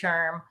country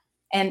term,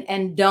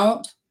 and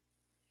don't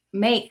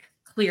make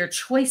clear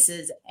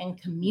choices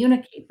and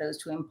communicate those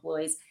to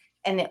employees,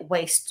 and it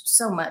wastes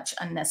so much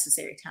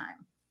unnecessary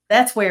time.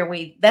 That's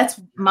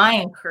my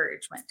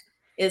encouragement,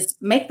 is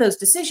make those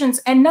decisions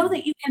and know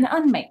that you can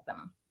unmake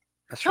them.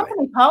 That's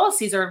Company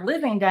policies are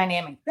living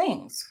dynamic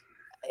things.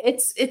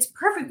 It's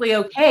perfectly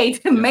okay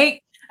to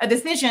make a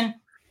decision,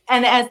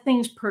 and as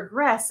things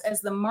progress,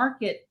 as the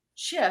market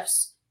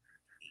shifts,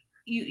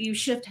 you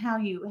shift how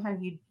you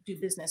do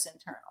business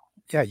internally.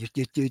 Yeah,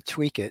 you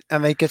tweak it. I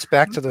mean, it gets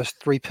back to those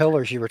 3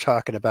 pillars you were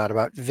talking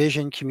about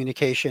vision,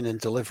 communication, and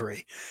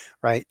delivery,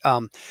 right?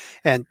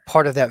 And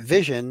part of that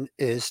vision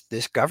is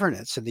this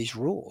governance and these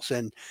rules,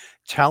 and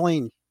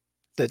telling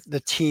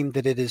the team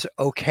that it is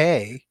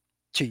okay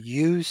to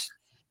use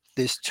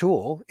this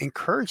tool,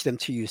 encourage them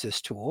to use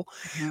this tool,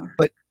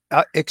 but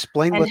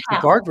explain what the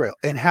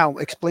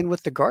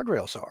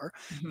guardrails are,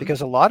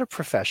 because a lot of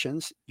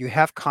professions, you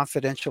have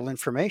confidential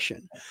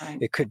information. Right.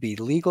 It could be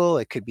legal,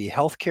 it could be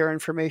healthcare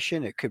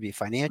information, it could be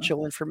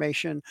financial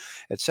information,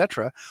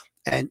 etc.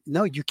 And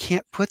no, you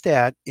can't put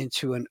that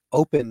into an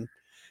open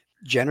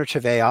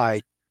generative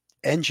AI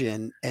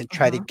engine and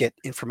try to get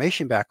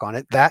information back on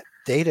it. That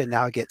data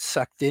now gets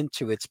sucked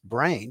into its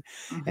brain,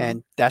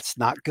 and that's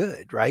not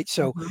good, right?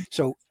 So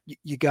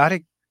you got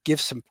to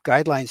give some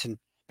guidelines and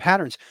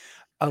patterns.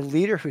 A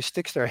leader who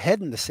sticks their head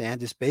in the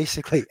sand is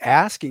basically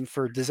asking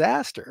for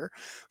disaster,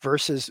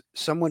 versus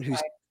someone who's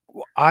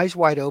eyes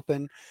wide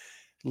open.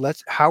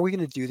 How are we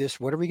going to do this?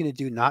 What are we going to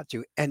do, not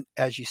do? And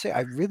as you say,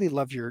 I really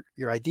love your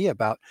idea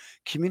about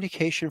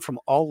communication from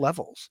all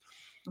levels,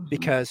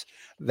 because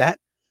that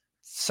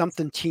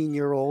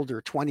something-teen-year-old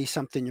or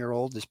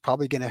 20-something-year-old is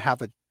probably going to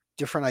have a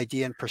different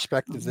idea and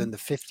perspective than the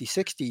 50,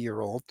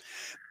 60-year-old.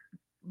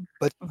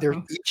 But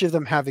each of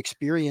them have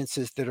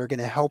experiences that are going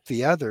to help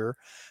the other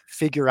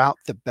figure out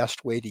the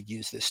best way to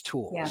use this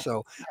tool. Yeah.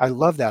 So I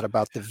love that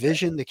about the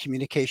vision, the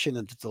communication,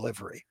 and the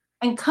delivery.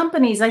 And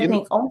companies, I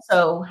think,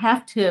 also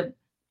have to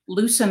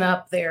loosen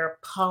up their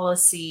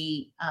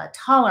policy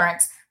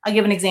tolerance. I'll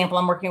give an example.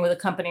 I'm working with a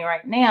company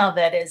right now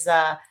that is,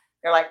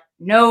 they're like,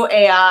 no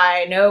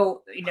AI,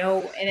 no,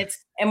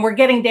 and we're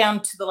getting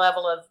down to the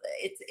level of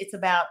it's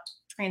about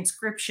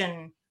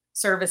transcription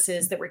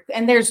services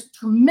and there's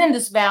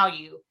tremendous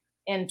value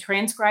in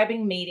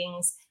transcribing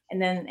meetings,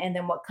 and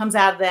then what comes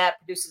out of that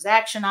produces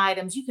action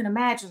items. You can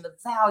imagine the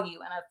value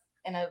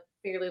in a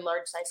fairly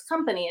large size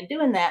company in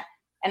doing that.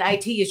 And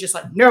IT is just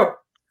like, no,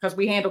 because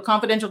we handle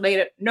confidential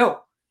data.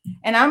 No.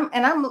 And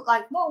I'm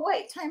like, well,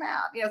 wait, time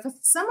out. Because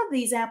some of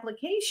these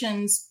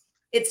applications,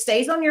 it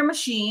stays on your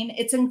machine.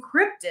 It's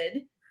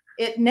encrypted.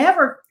 It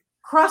never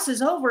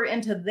crosses over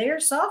into their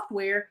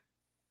software.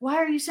 Why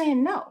are you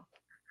saying no?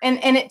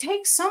 And it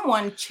takes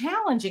someone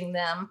challenging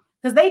them,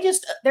 because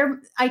their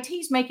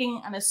IT's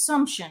making an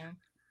assumption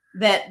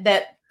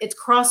that it's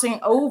crossing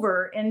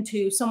over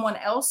into someone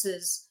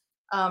else's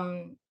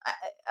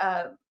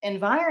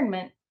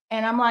environment.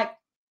 And I'm like,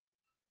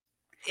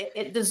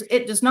 it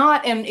does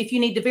not. And if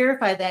you need to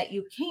verify that,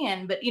 you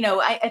can. But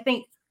I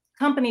think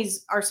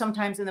companies are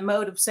sometimes in the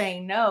mode of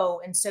saying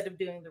no instead of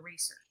doing the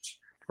research.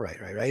 Right.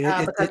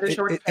 Because they're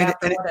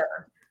short-staffed or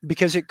whatever.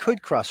 Because it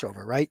could cross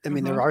over, right? I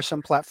mean, there are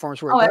some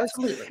platforms where it does,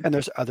 absolutely. and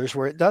there's others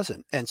where it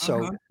doesn't. And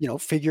so,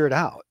 figure it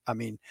out. I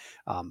mean,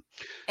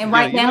 and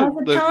right now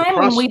is the time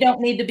when we don't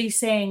need to be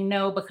saying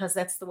no, because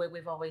that's the way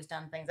we've always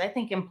done things. I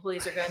think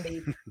employees are going to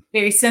be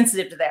very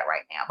sensitive to that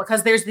right now,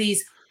 because there's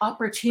these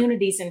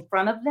opportunities in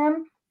front of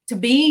them to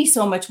be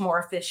so much more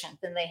efficient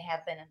than they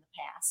have been in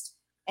the past.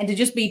 And to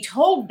just be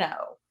told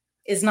no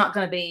is not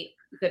going to be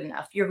good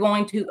enough. You're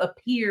going to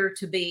appear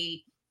to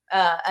be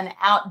an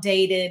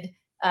outdated,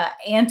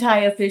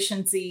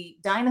 anti-efficiency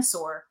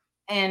dinosaur.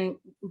 and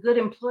good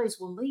employees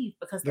will leave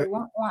because they They're-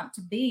 won't want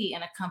to be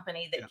in a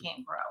company that Yeah.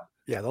 can't grow.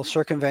 yeah, they'll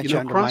circumvent You you,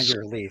 know, undermine cross you,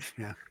 or leave.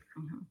 Yeah.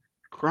 Mhm.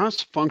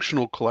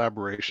 cross-functional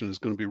collaboration is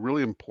going to be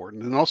really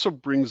important, and also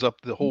brings up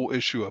the whole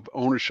issue of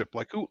ownership,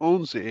 like who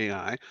owns the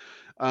AI.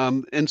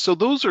 And so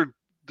those are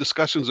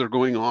discussions that are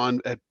going on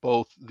at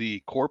both the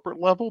corporate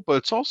level, but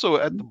it's also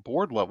at the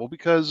board level,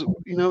 because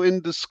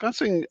in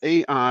discussing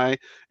AI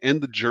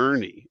and the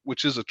journey,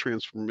 which is a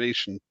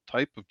transformation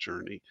type of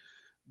journey,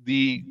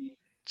 the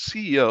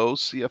CEO,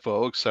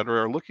 CFO, et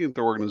cetera, are looking at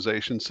their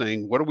organization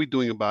saying, what are we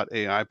doing about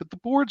AI? But the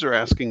boards are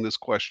asking this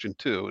question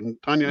too. And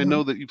Tanya, I Mhm.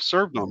 know that you've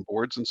served on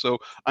boards, and so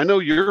I know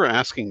you're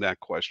asking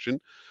that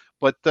question.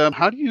 But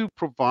how do you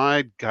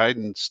provide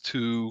guidance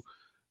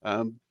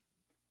um,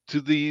 to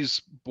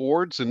these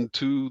boards and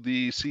to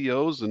the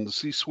CEOs and the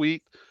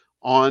C-suite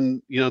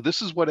on,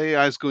 this is what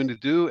AI is going to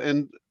do?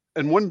 And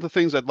one of the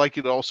things I'd like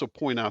you to also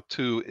point out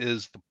too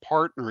is the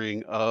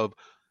partnering of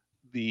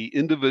the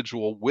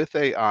individual with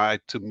AI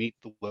to meet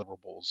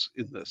deliverables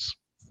in this.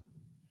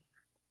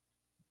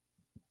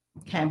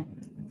 Okay.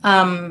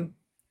 Um,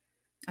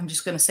 I'm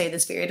just going to say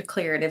this very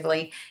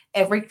declaratively.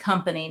 Every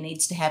company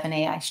needs to have an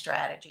AI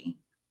strategy.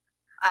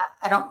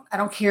 I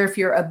don't care if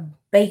you're a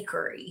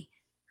bakery.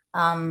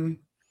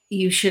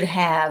 You should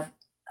have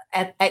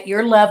at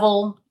your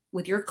level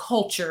with your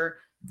culture.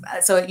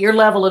 So at your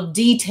level of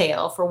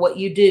detail for what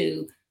you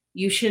do,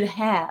 you should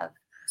have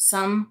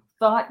some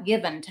thought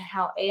given to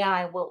how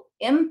AI will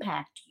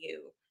impact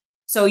you.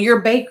 So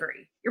your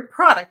bakery, your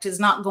product is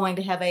not going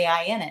to have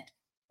AI in it,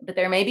 but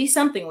there may be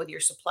something with your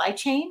supply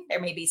chain.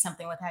 There may be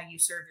something with how you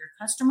serve your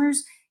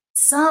customers.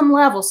 Some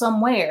level,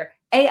 somewhere,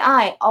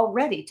 AI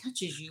already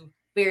touches you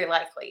very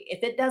likely.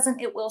 If it doesn't,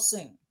 it will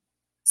soon.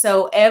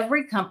 So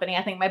every company,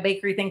 I think my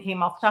bakery thing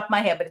came off the top of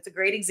my head, but it's a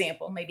great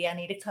example. Maybe I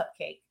need a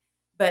cupcake.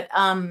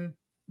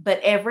 But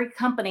every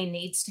company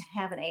needs to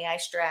have an AI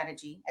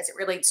strategy as it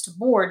relates to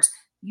boards.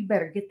 You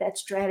better get that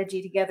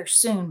strategy together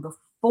soon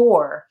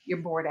before your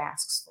board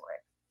asks for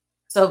it.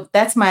 So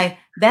that's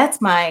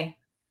my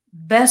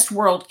best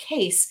world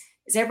case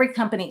is every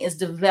company is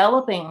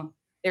developing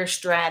their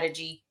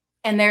strategy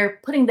and they're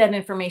putting that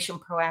information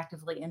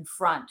proactively in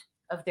front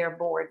of their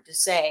board to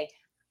say,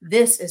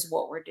 this is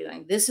what we're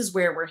doing. This is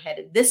where we're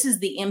headed. This is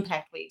the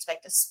impact we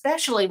expect,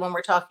 especially when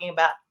we're talking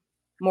about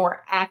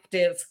more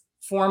active,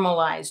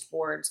 formalized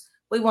boards.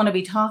 We want to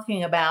be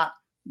talking about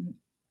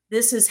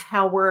this is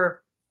how we're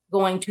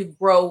going to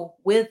grow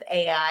with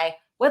AI,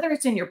 whether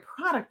it's in your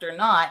product or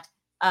not.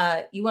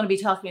 You want to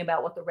be talking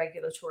about what the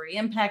regulatory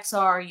impacts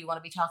are. You want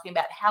to be talking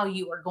about how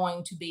you are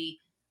going to be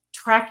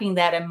tracking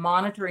that and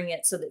monitoring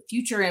it so that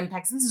future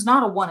impacts, this is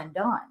not a one and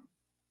done.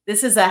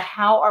 This is a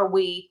how are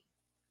we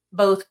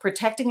both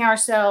protecting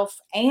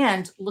ourselves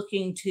and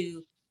looking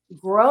to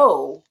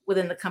grow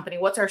within the company?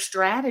 What's our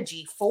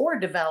strategy for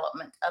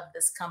development of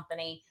this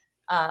company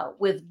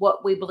with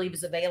what we believe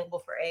is available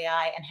for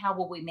AI, and how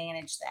will we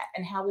manage that,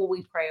 and how will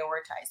we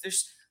prioritize?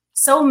 There's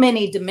so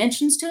many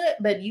dimensions to it,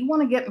 but you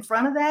want to get in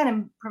front of that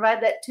and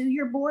provide that to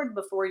your board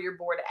before your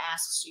board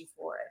asks you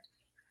for it.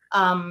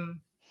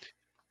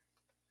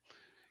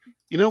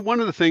 One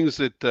of the things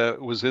that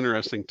was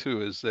interesting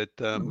too is that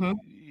Mhm.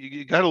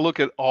 you got to look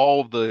at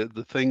all of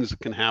the things that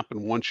can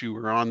happen once you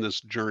are on this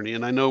journey.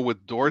 And I know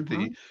with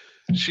Dorothy, Mhm.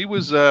 she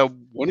was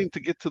wanting to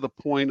get to the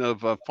point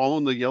of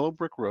following the yellow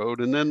brick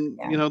road, and then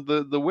Yeah.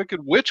 the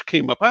Wicked Witch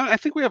came up. I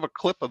think we have a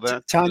clip of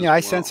that Tanya, as I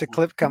well. sense a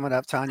clip coming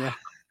up, Tanya.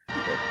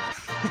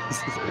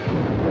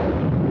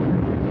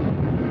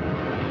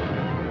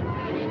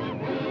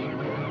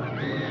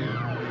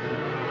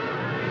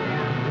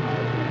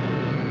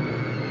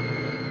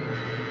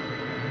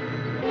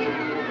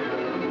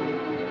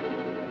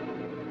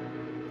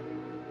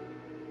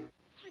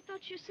 I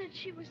thought you said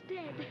she was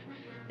dead.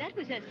 That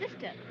was her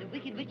sister, the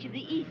Wicked Witch of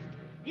the East.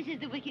 This is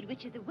the Wicked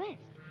Witch of the West.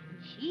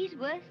 She's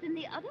worse than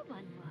the other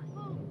one was.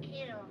 Who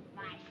killed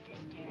my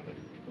sister?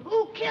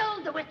 Who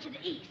killed the Witch of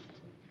the East?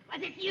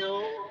 Was it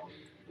you?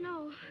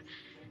 No.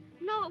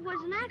 No, it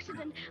was an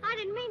accident. I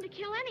didn't mean to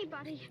kill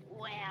anybody.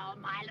 Well,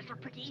 my little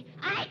pretty,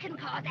 I can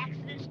cause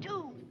accidents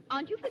too.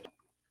 Aren't you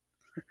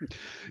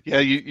Yeah,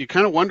 you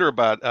kind of wonder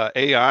about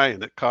AI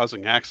and it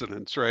causing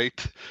accidents, right?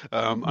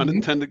 Mhm.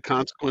 Unintended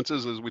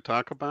consequences, as we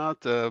talk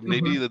about.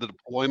 Maybe Mhm. the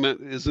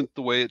deployment isn't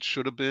the way it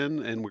should have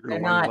been, and we're going They're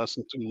to learn the not.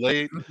 lesson too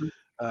late.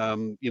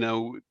 Mhm.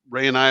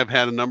 Ray and I have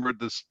had a number of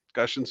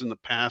discussions in the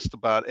past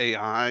about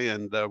AI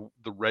and the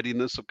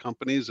readiness of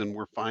companies, and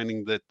we're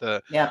finding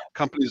that Yeah.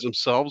 companies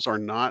themselves are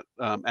not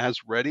as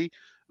ready.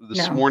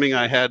 This No. morning,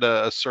 I had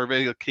a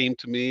survey that came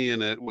to me,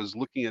 and it was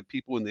looking at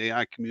people in the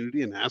AI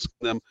community and asking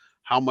them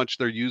how much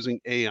they're using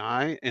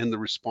AI, and the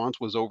response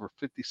was over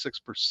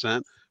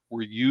 56%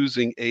 were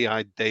using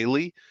AI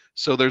daily.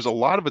 So there's a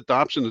lot of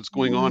adoption that's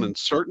going on Mhm. in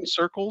certain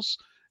circles,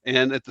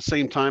 and at the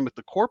same time, at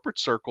the corporate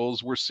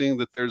circles, we're seeing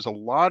that there's a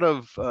lot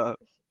of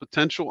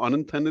potential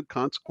unintended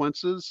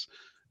consequences.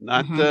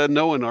 Not Mhm.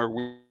 knowing, are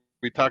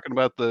we talking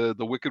about the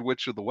Wicked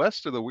Witch of the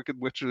West, or the Wicked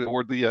Witch,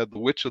 or the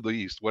Witch of the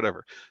East,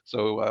 whatever.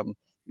 So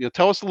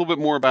tell us a little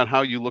bit more about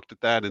how you looked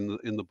at that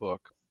in the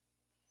book.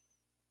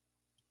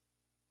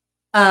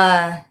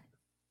 Uh,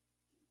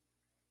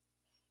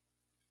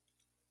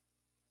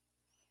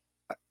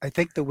 I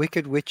think the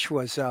Wicked Witch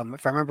was,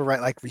 if I remember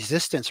right, like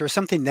resistance or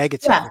something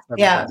negative. yeah, If I remember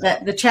yeah. right.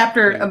 That the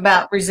chapter Yeah.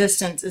 about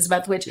resistance is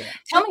about the witch. Yeah.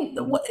 Tell me,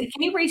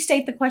 can you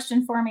restate the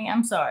question for me?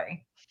 I'm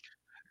sorry.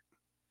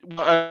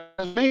 Well,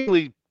 I was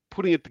mainly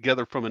putting it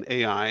together from an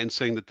AI and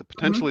saying that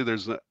potentially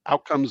there's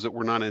outcomes that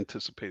we're not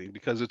anticipating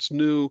because it's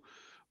new.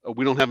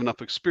 We don't have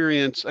enough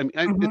experience. I mean,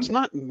 Mm-hmm. it's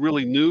not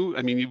really new.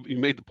 I mean, you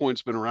made the point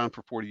it's been around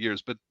for 40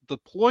 years, but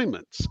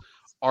deployments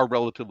are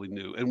relatively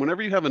new. And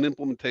whenever you have an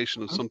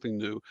implementation of something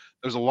new,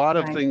 there's a lot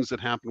of Right. things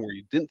that happen where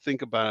you didn't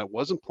think about it,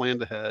 wasn't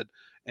planned ahead,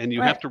 and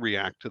you have Right. to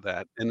react to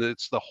that. And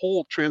it's the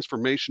whole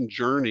transformation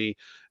journey.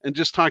 And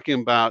just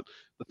talking about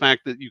the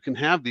fact that you can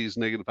have these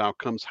negative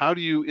outcomes, how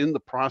do you, in the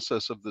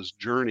process of this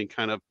journey,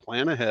 kind of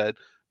plan ahead,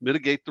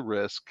 mitigate the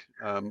risk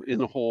in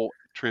the whole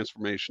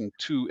transformation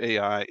to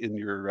AI in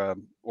your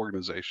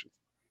organization?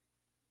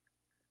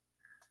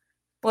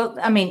 Well,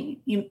 I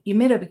mean, you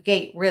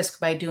mitigate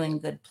risk by doing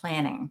good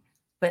planning,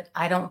 but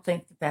I don't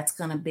think that that's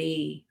going to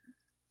be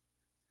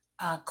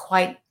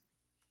quite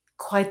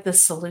the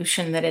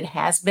solution that it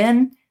has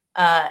been,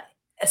 uh,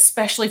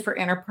 especially for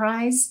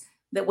enterprise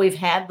that we've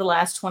had the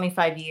last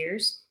 25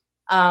 years.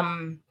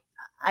 Um,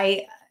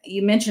 I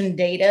You mentioned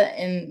data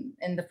in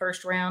the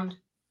first round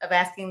of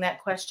asking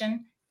that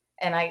question,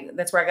 and I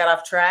that's where I got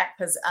off track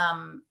because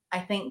I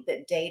think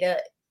that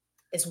data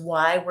is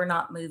why we're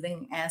not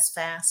moving as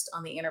fast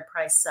on the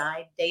enterprise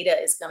side.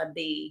 Data is going to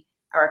be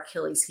our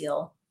Achilles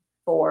heel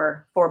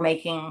for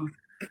making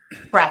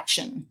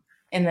traction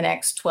in the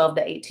next 12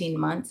 to 18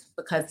 months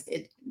because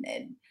it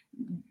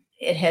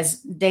has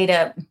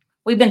data.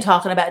 We've been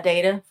talking about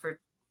data for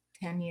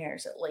 10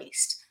 years at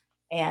least,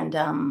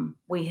 and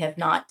we have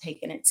not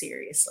taken it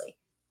seriously.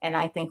 And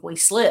I think we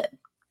slid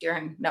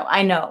during. No,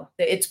 I know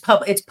that it's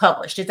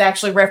published. It's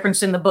actually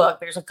referenced in the book.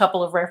 There's a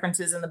couple of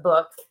references in the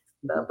book.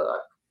 The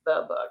book.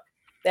 The book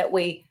that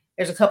we.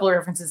 There's a couple of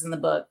references in the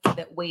book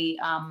that we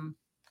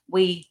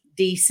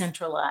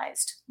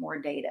decentralized more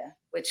data,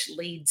 which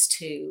leads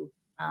to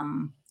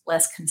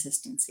less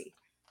consistency.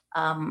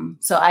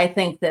 So I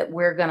think that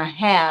we're going to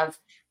have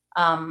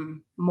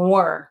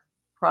more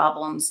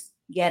problems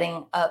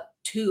getting up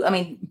to, I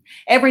mean,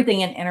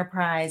 everything in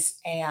enterprise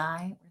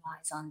AI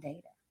relies on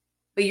data.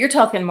 But you're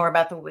talking more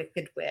about the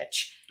Wicked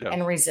Witch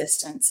and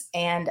resistance.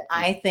 And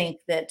I think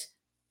that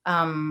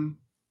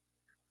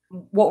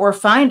what we're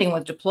finding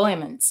with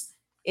deployments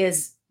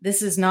is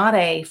this is not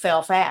a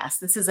fail fast.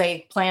 This is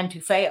a plan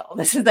to fail.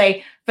 This is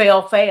a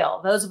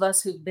fail. Those of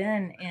us who've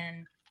been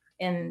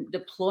in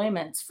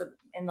deployments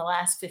in the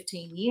last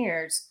 15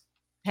 years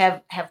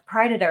have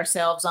prided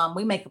ourselves on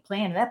we make a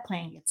plan and that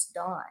plan gets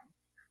done.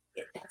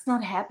 That's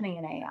not happening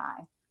in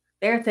AI.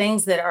 There are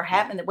things that are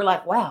happening that we're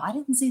like, wow, I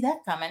didn't see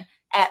that coming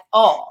at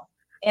all.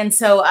 And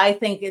so I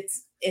think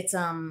it's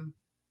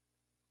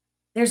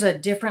there's a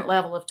different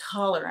level of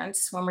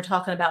tolerance when we're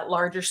talking about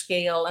larger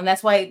scale, and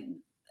that's why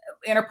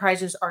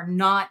enterprises are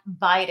not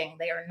biting.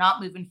 They are not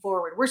moving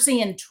forward. We're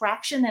seeing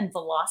traction and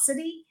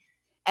velocity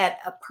at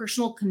a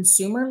personal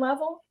consumer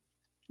level.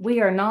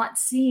 We are not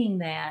seeing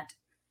that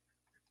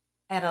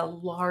at a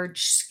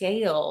large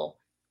scale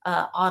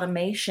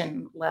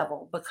automation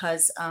level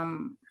because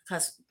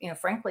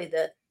frankly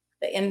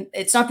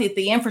it's not that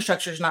the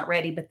infrastructure is not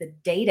ready, but the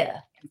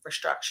data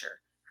infrastructure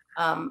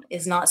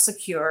is not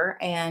secure,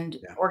 and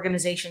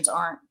organizations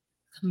aren't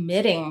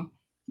committing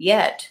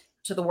yet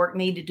to the work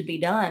needed to be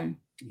done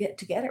to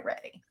get it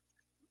ready.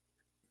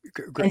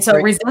 And so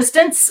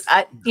resistance,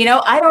 I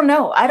don't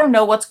know. I don't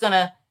know what's going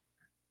to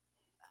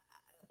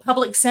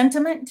public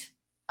sentiment.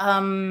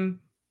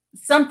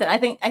 Something I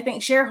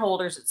think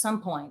shareholders at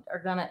some point are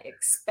going to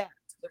expect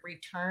the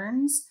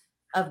returns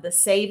of the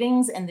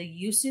savings and the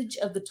usage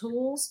of the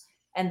tools,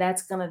 and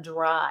that's going to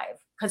drive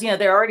because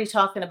they're already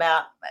talking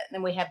about,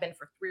 and we have been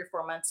for 3 or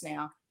 4 months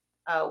now.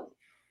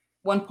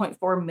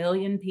 1.4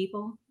 million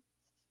people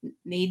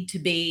need to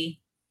be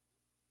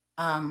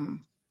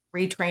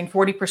retrained.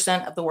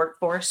 40% of the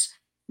workforce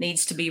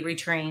needs to be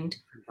retrained,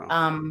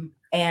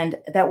 and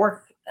that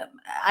work.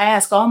 I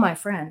ask all my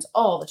friends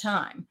all the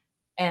time,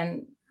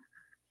 and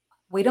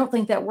we don't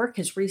think that work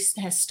has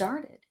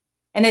started.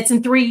 And it's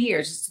in 3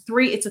 years.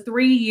 It's a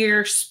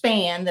 3-year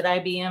span that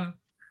IBM,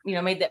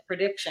 made that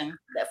prediction,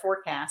 that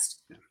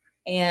forecast.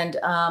 And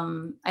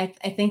I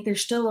think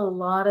there's still a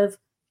lot of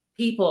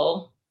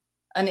people,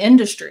 an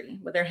industry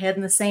with their head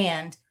in the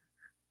sand,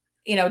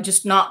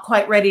 just not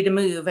quite ready to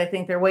move. I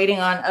think they're waiting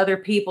on other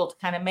people to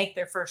kind of make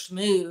their first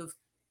move.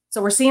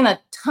 So we're seeing a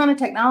ton of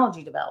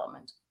technology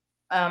development.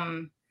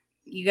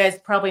 You guys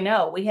probably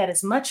know we had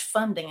as much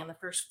funding in the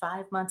first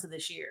 5 months of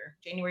this year,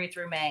 January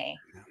through May.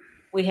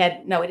 We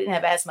didn't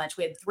have as much.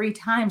 We had 3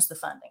 times the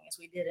funding as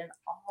we did in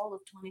all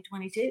of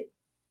 2022.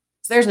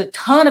 So there's a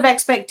ton of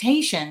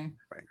expectation,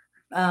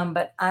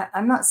 but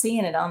I'm not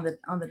seeing it on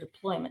the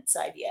deployment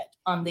side yet,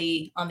 on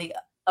the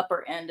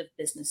upper end of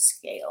business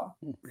scale.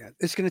 Yeah,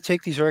 it's going to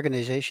take these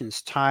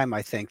organizations time,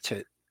 I think,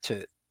 to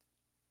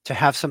to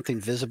have something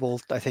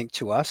visible, I think,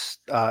 to us,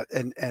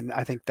 and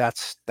I think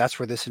that's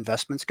where this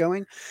investment's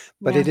going.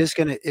 But Yeah.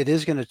 it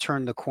is gonna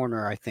turn the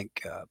corner, I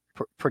think,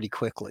 pretty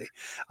quickly.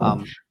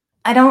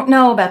 I don't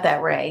know about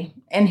that, Ray,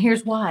 and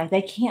here's why.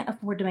 They can't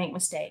afford to make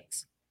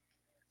mistakes.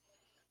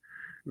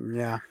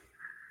 Yeah.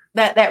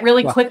 That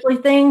really Well, quickly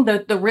thing,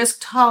 the risk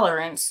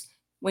tolerance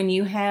when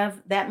you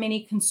have that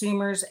many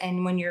consumers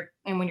and when your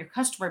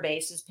customer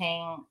base is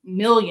paying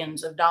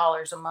millions of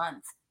dollars a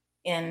month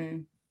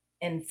in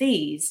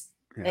fees,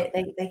 yeah.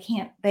 they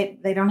can't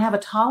they don't have a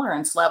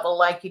tolerance level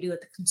like you do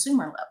at the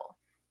consumer level.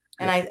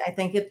 And Yeah. I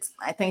think it's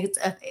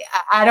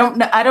I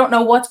don't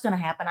know what's going to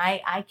happen.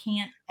 I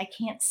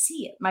can't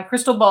see it. My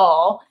crystal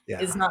ball Yeah.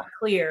 is not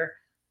clear.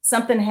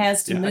 Something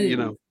has to Yeah,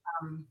 move,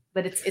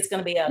 but it's going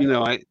to be you ugly.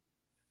 know,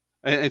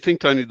 I think,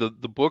 Tony, the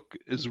book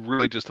is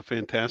really just a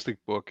fantastic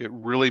book. It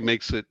really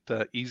makes it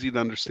easy to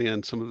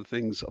understand some of the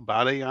things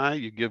about AI.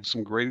 You give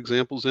some great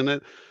examples in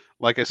it.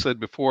 Like I said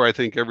before, I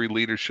think every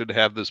leader should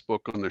have this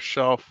book on their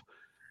shelf.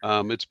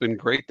 It's been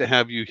great to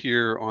have you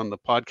here on the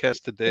podcast It's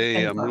today.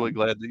 been I'm really fun.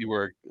 glad that you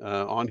were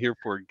on here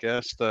for a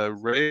guest.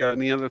 Ray,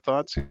 any other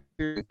thoughts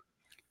here?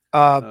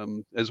 Uh,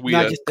 As we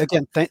no, just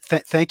again,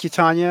 thank you,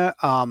 Tanya.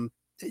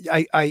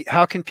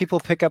 How can people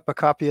pick up a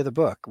copy of the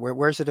book?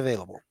 Where's it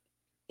available?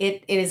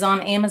 It is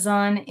on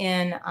Amazon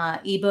in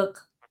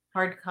ebook,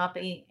 hard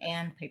copy,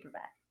 and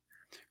paperback.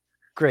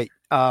 Great.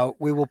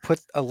 We will put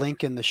a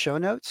link in the show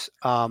notes.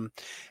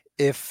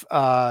 If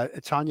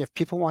Tanya, if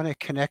people want to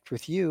connect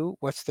with you,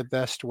 what's the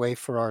best way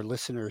for our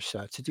listeners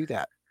to do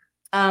that?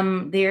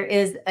 There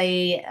is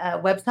a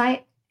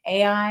website,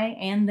 AI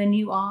and the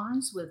New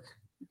Oz, with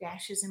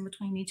dashes in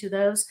between each of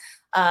those,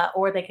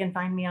 or they can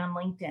find me on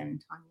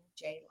LinkedIn, Tanya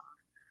J.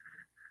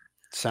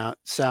 Long.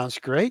 Sounds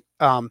great.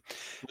 Tanya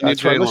To our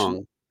J. listeners,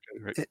 Long.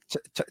 Right.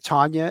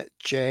 Tanya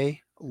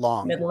J.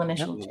 Long. Middle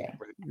initial Yeah, J.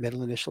 right.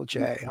 Middle initial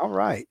J. All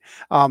right.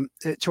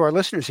 To our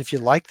listeners, if you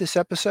like this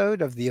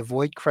episode of the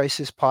Avoid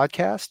Crisis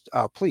podcast,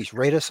 please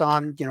rate us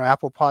on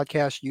Apple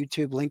Podcasts,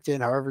 YouTube,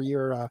 LinkedIn, however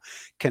you're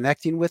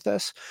connecting with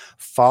us.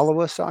 Follow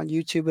us on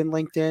YouTube and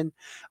LinkedIn.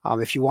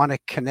 If you want to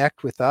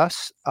connect with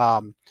us,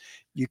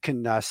 you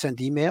can send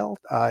email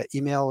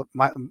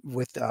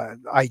with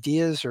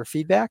ideas or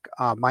feedback.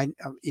 My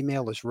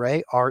email is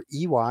Ray,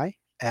 R-E-Y,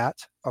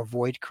 at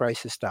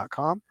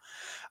avoidcrisis.com.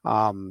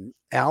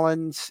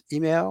 Alan's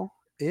email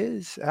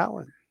is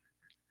Alan.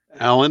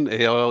 Alan,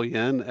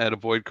 ALLEN, at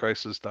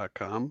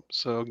avoidcrisis.com.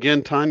 So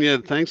again, Tanya,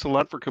 thanks a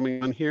lot for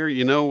coming on here.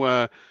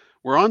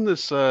 We're on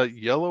this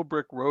yellow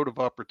brick road of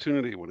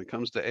opportunity when it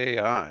comes to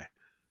AI.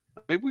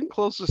 Maybe we can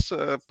close this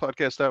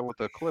podcast out with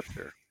a clip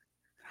here.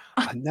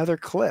 Another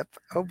clip.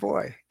 Oh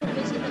boy. Here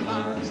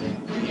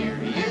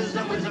he is,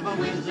 the Wizard of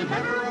Wiz, if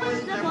ever a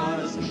Wiz there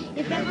was.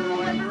 If ever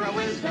a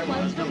Wiz there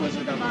was, the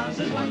Wizard of Oz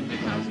is one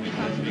because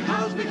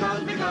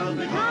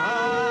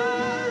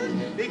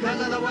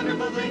of the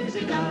wonderful things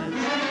he does.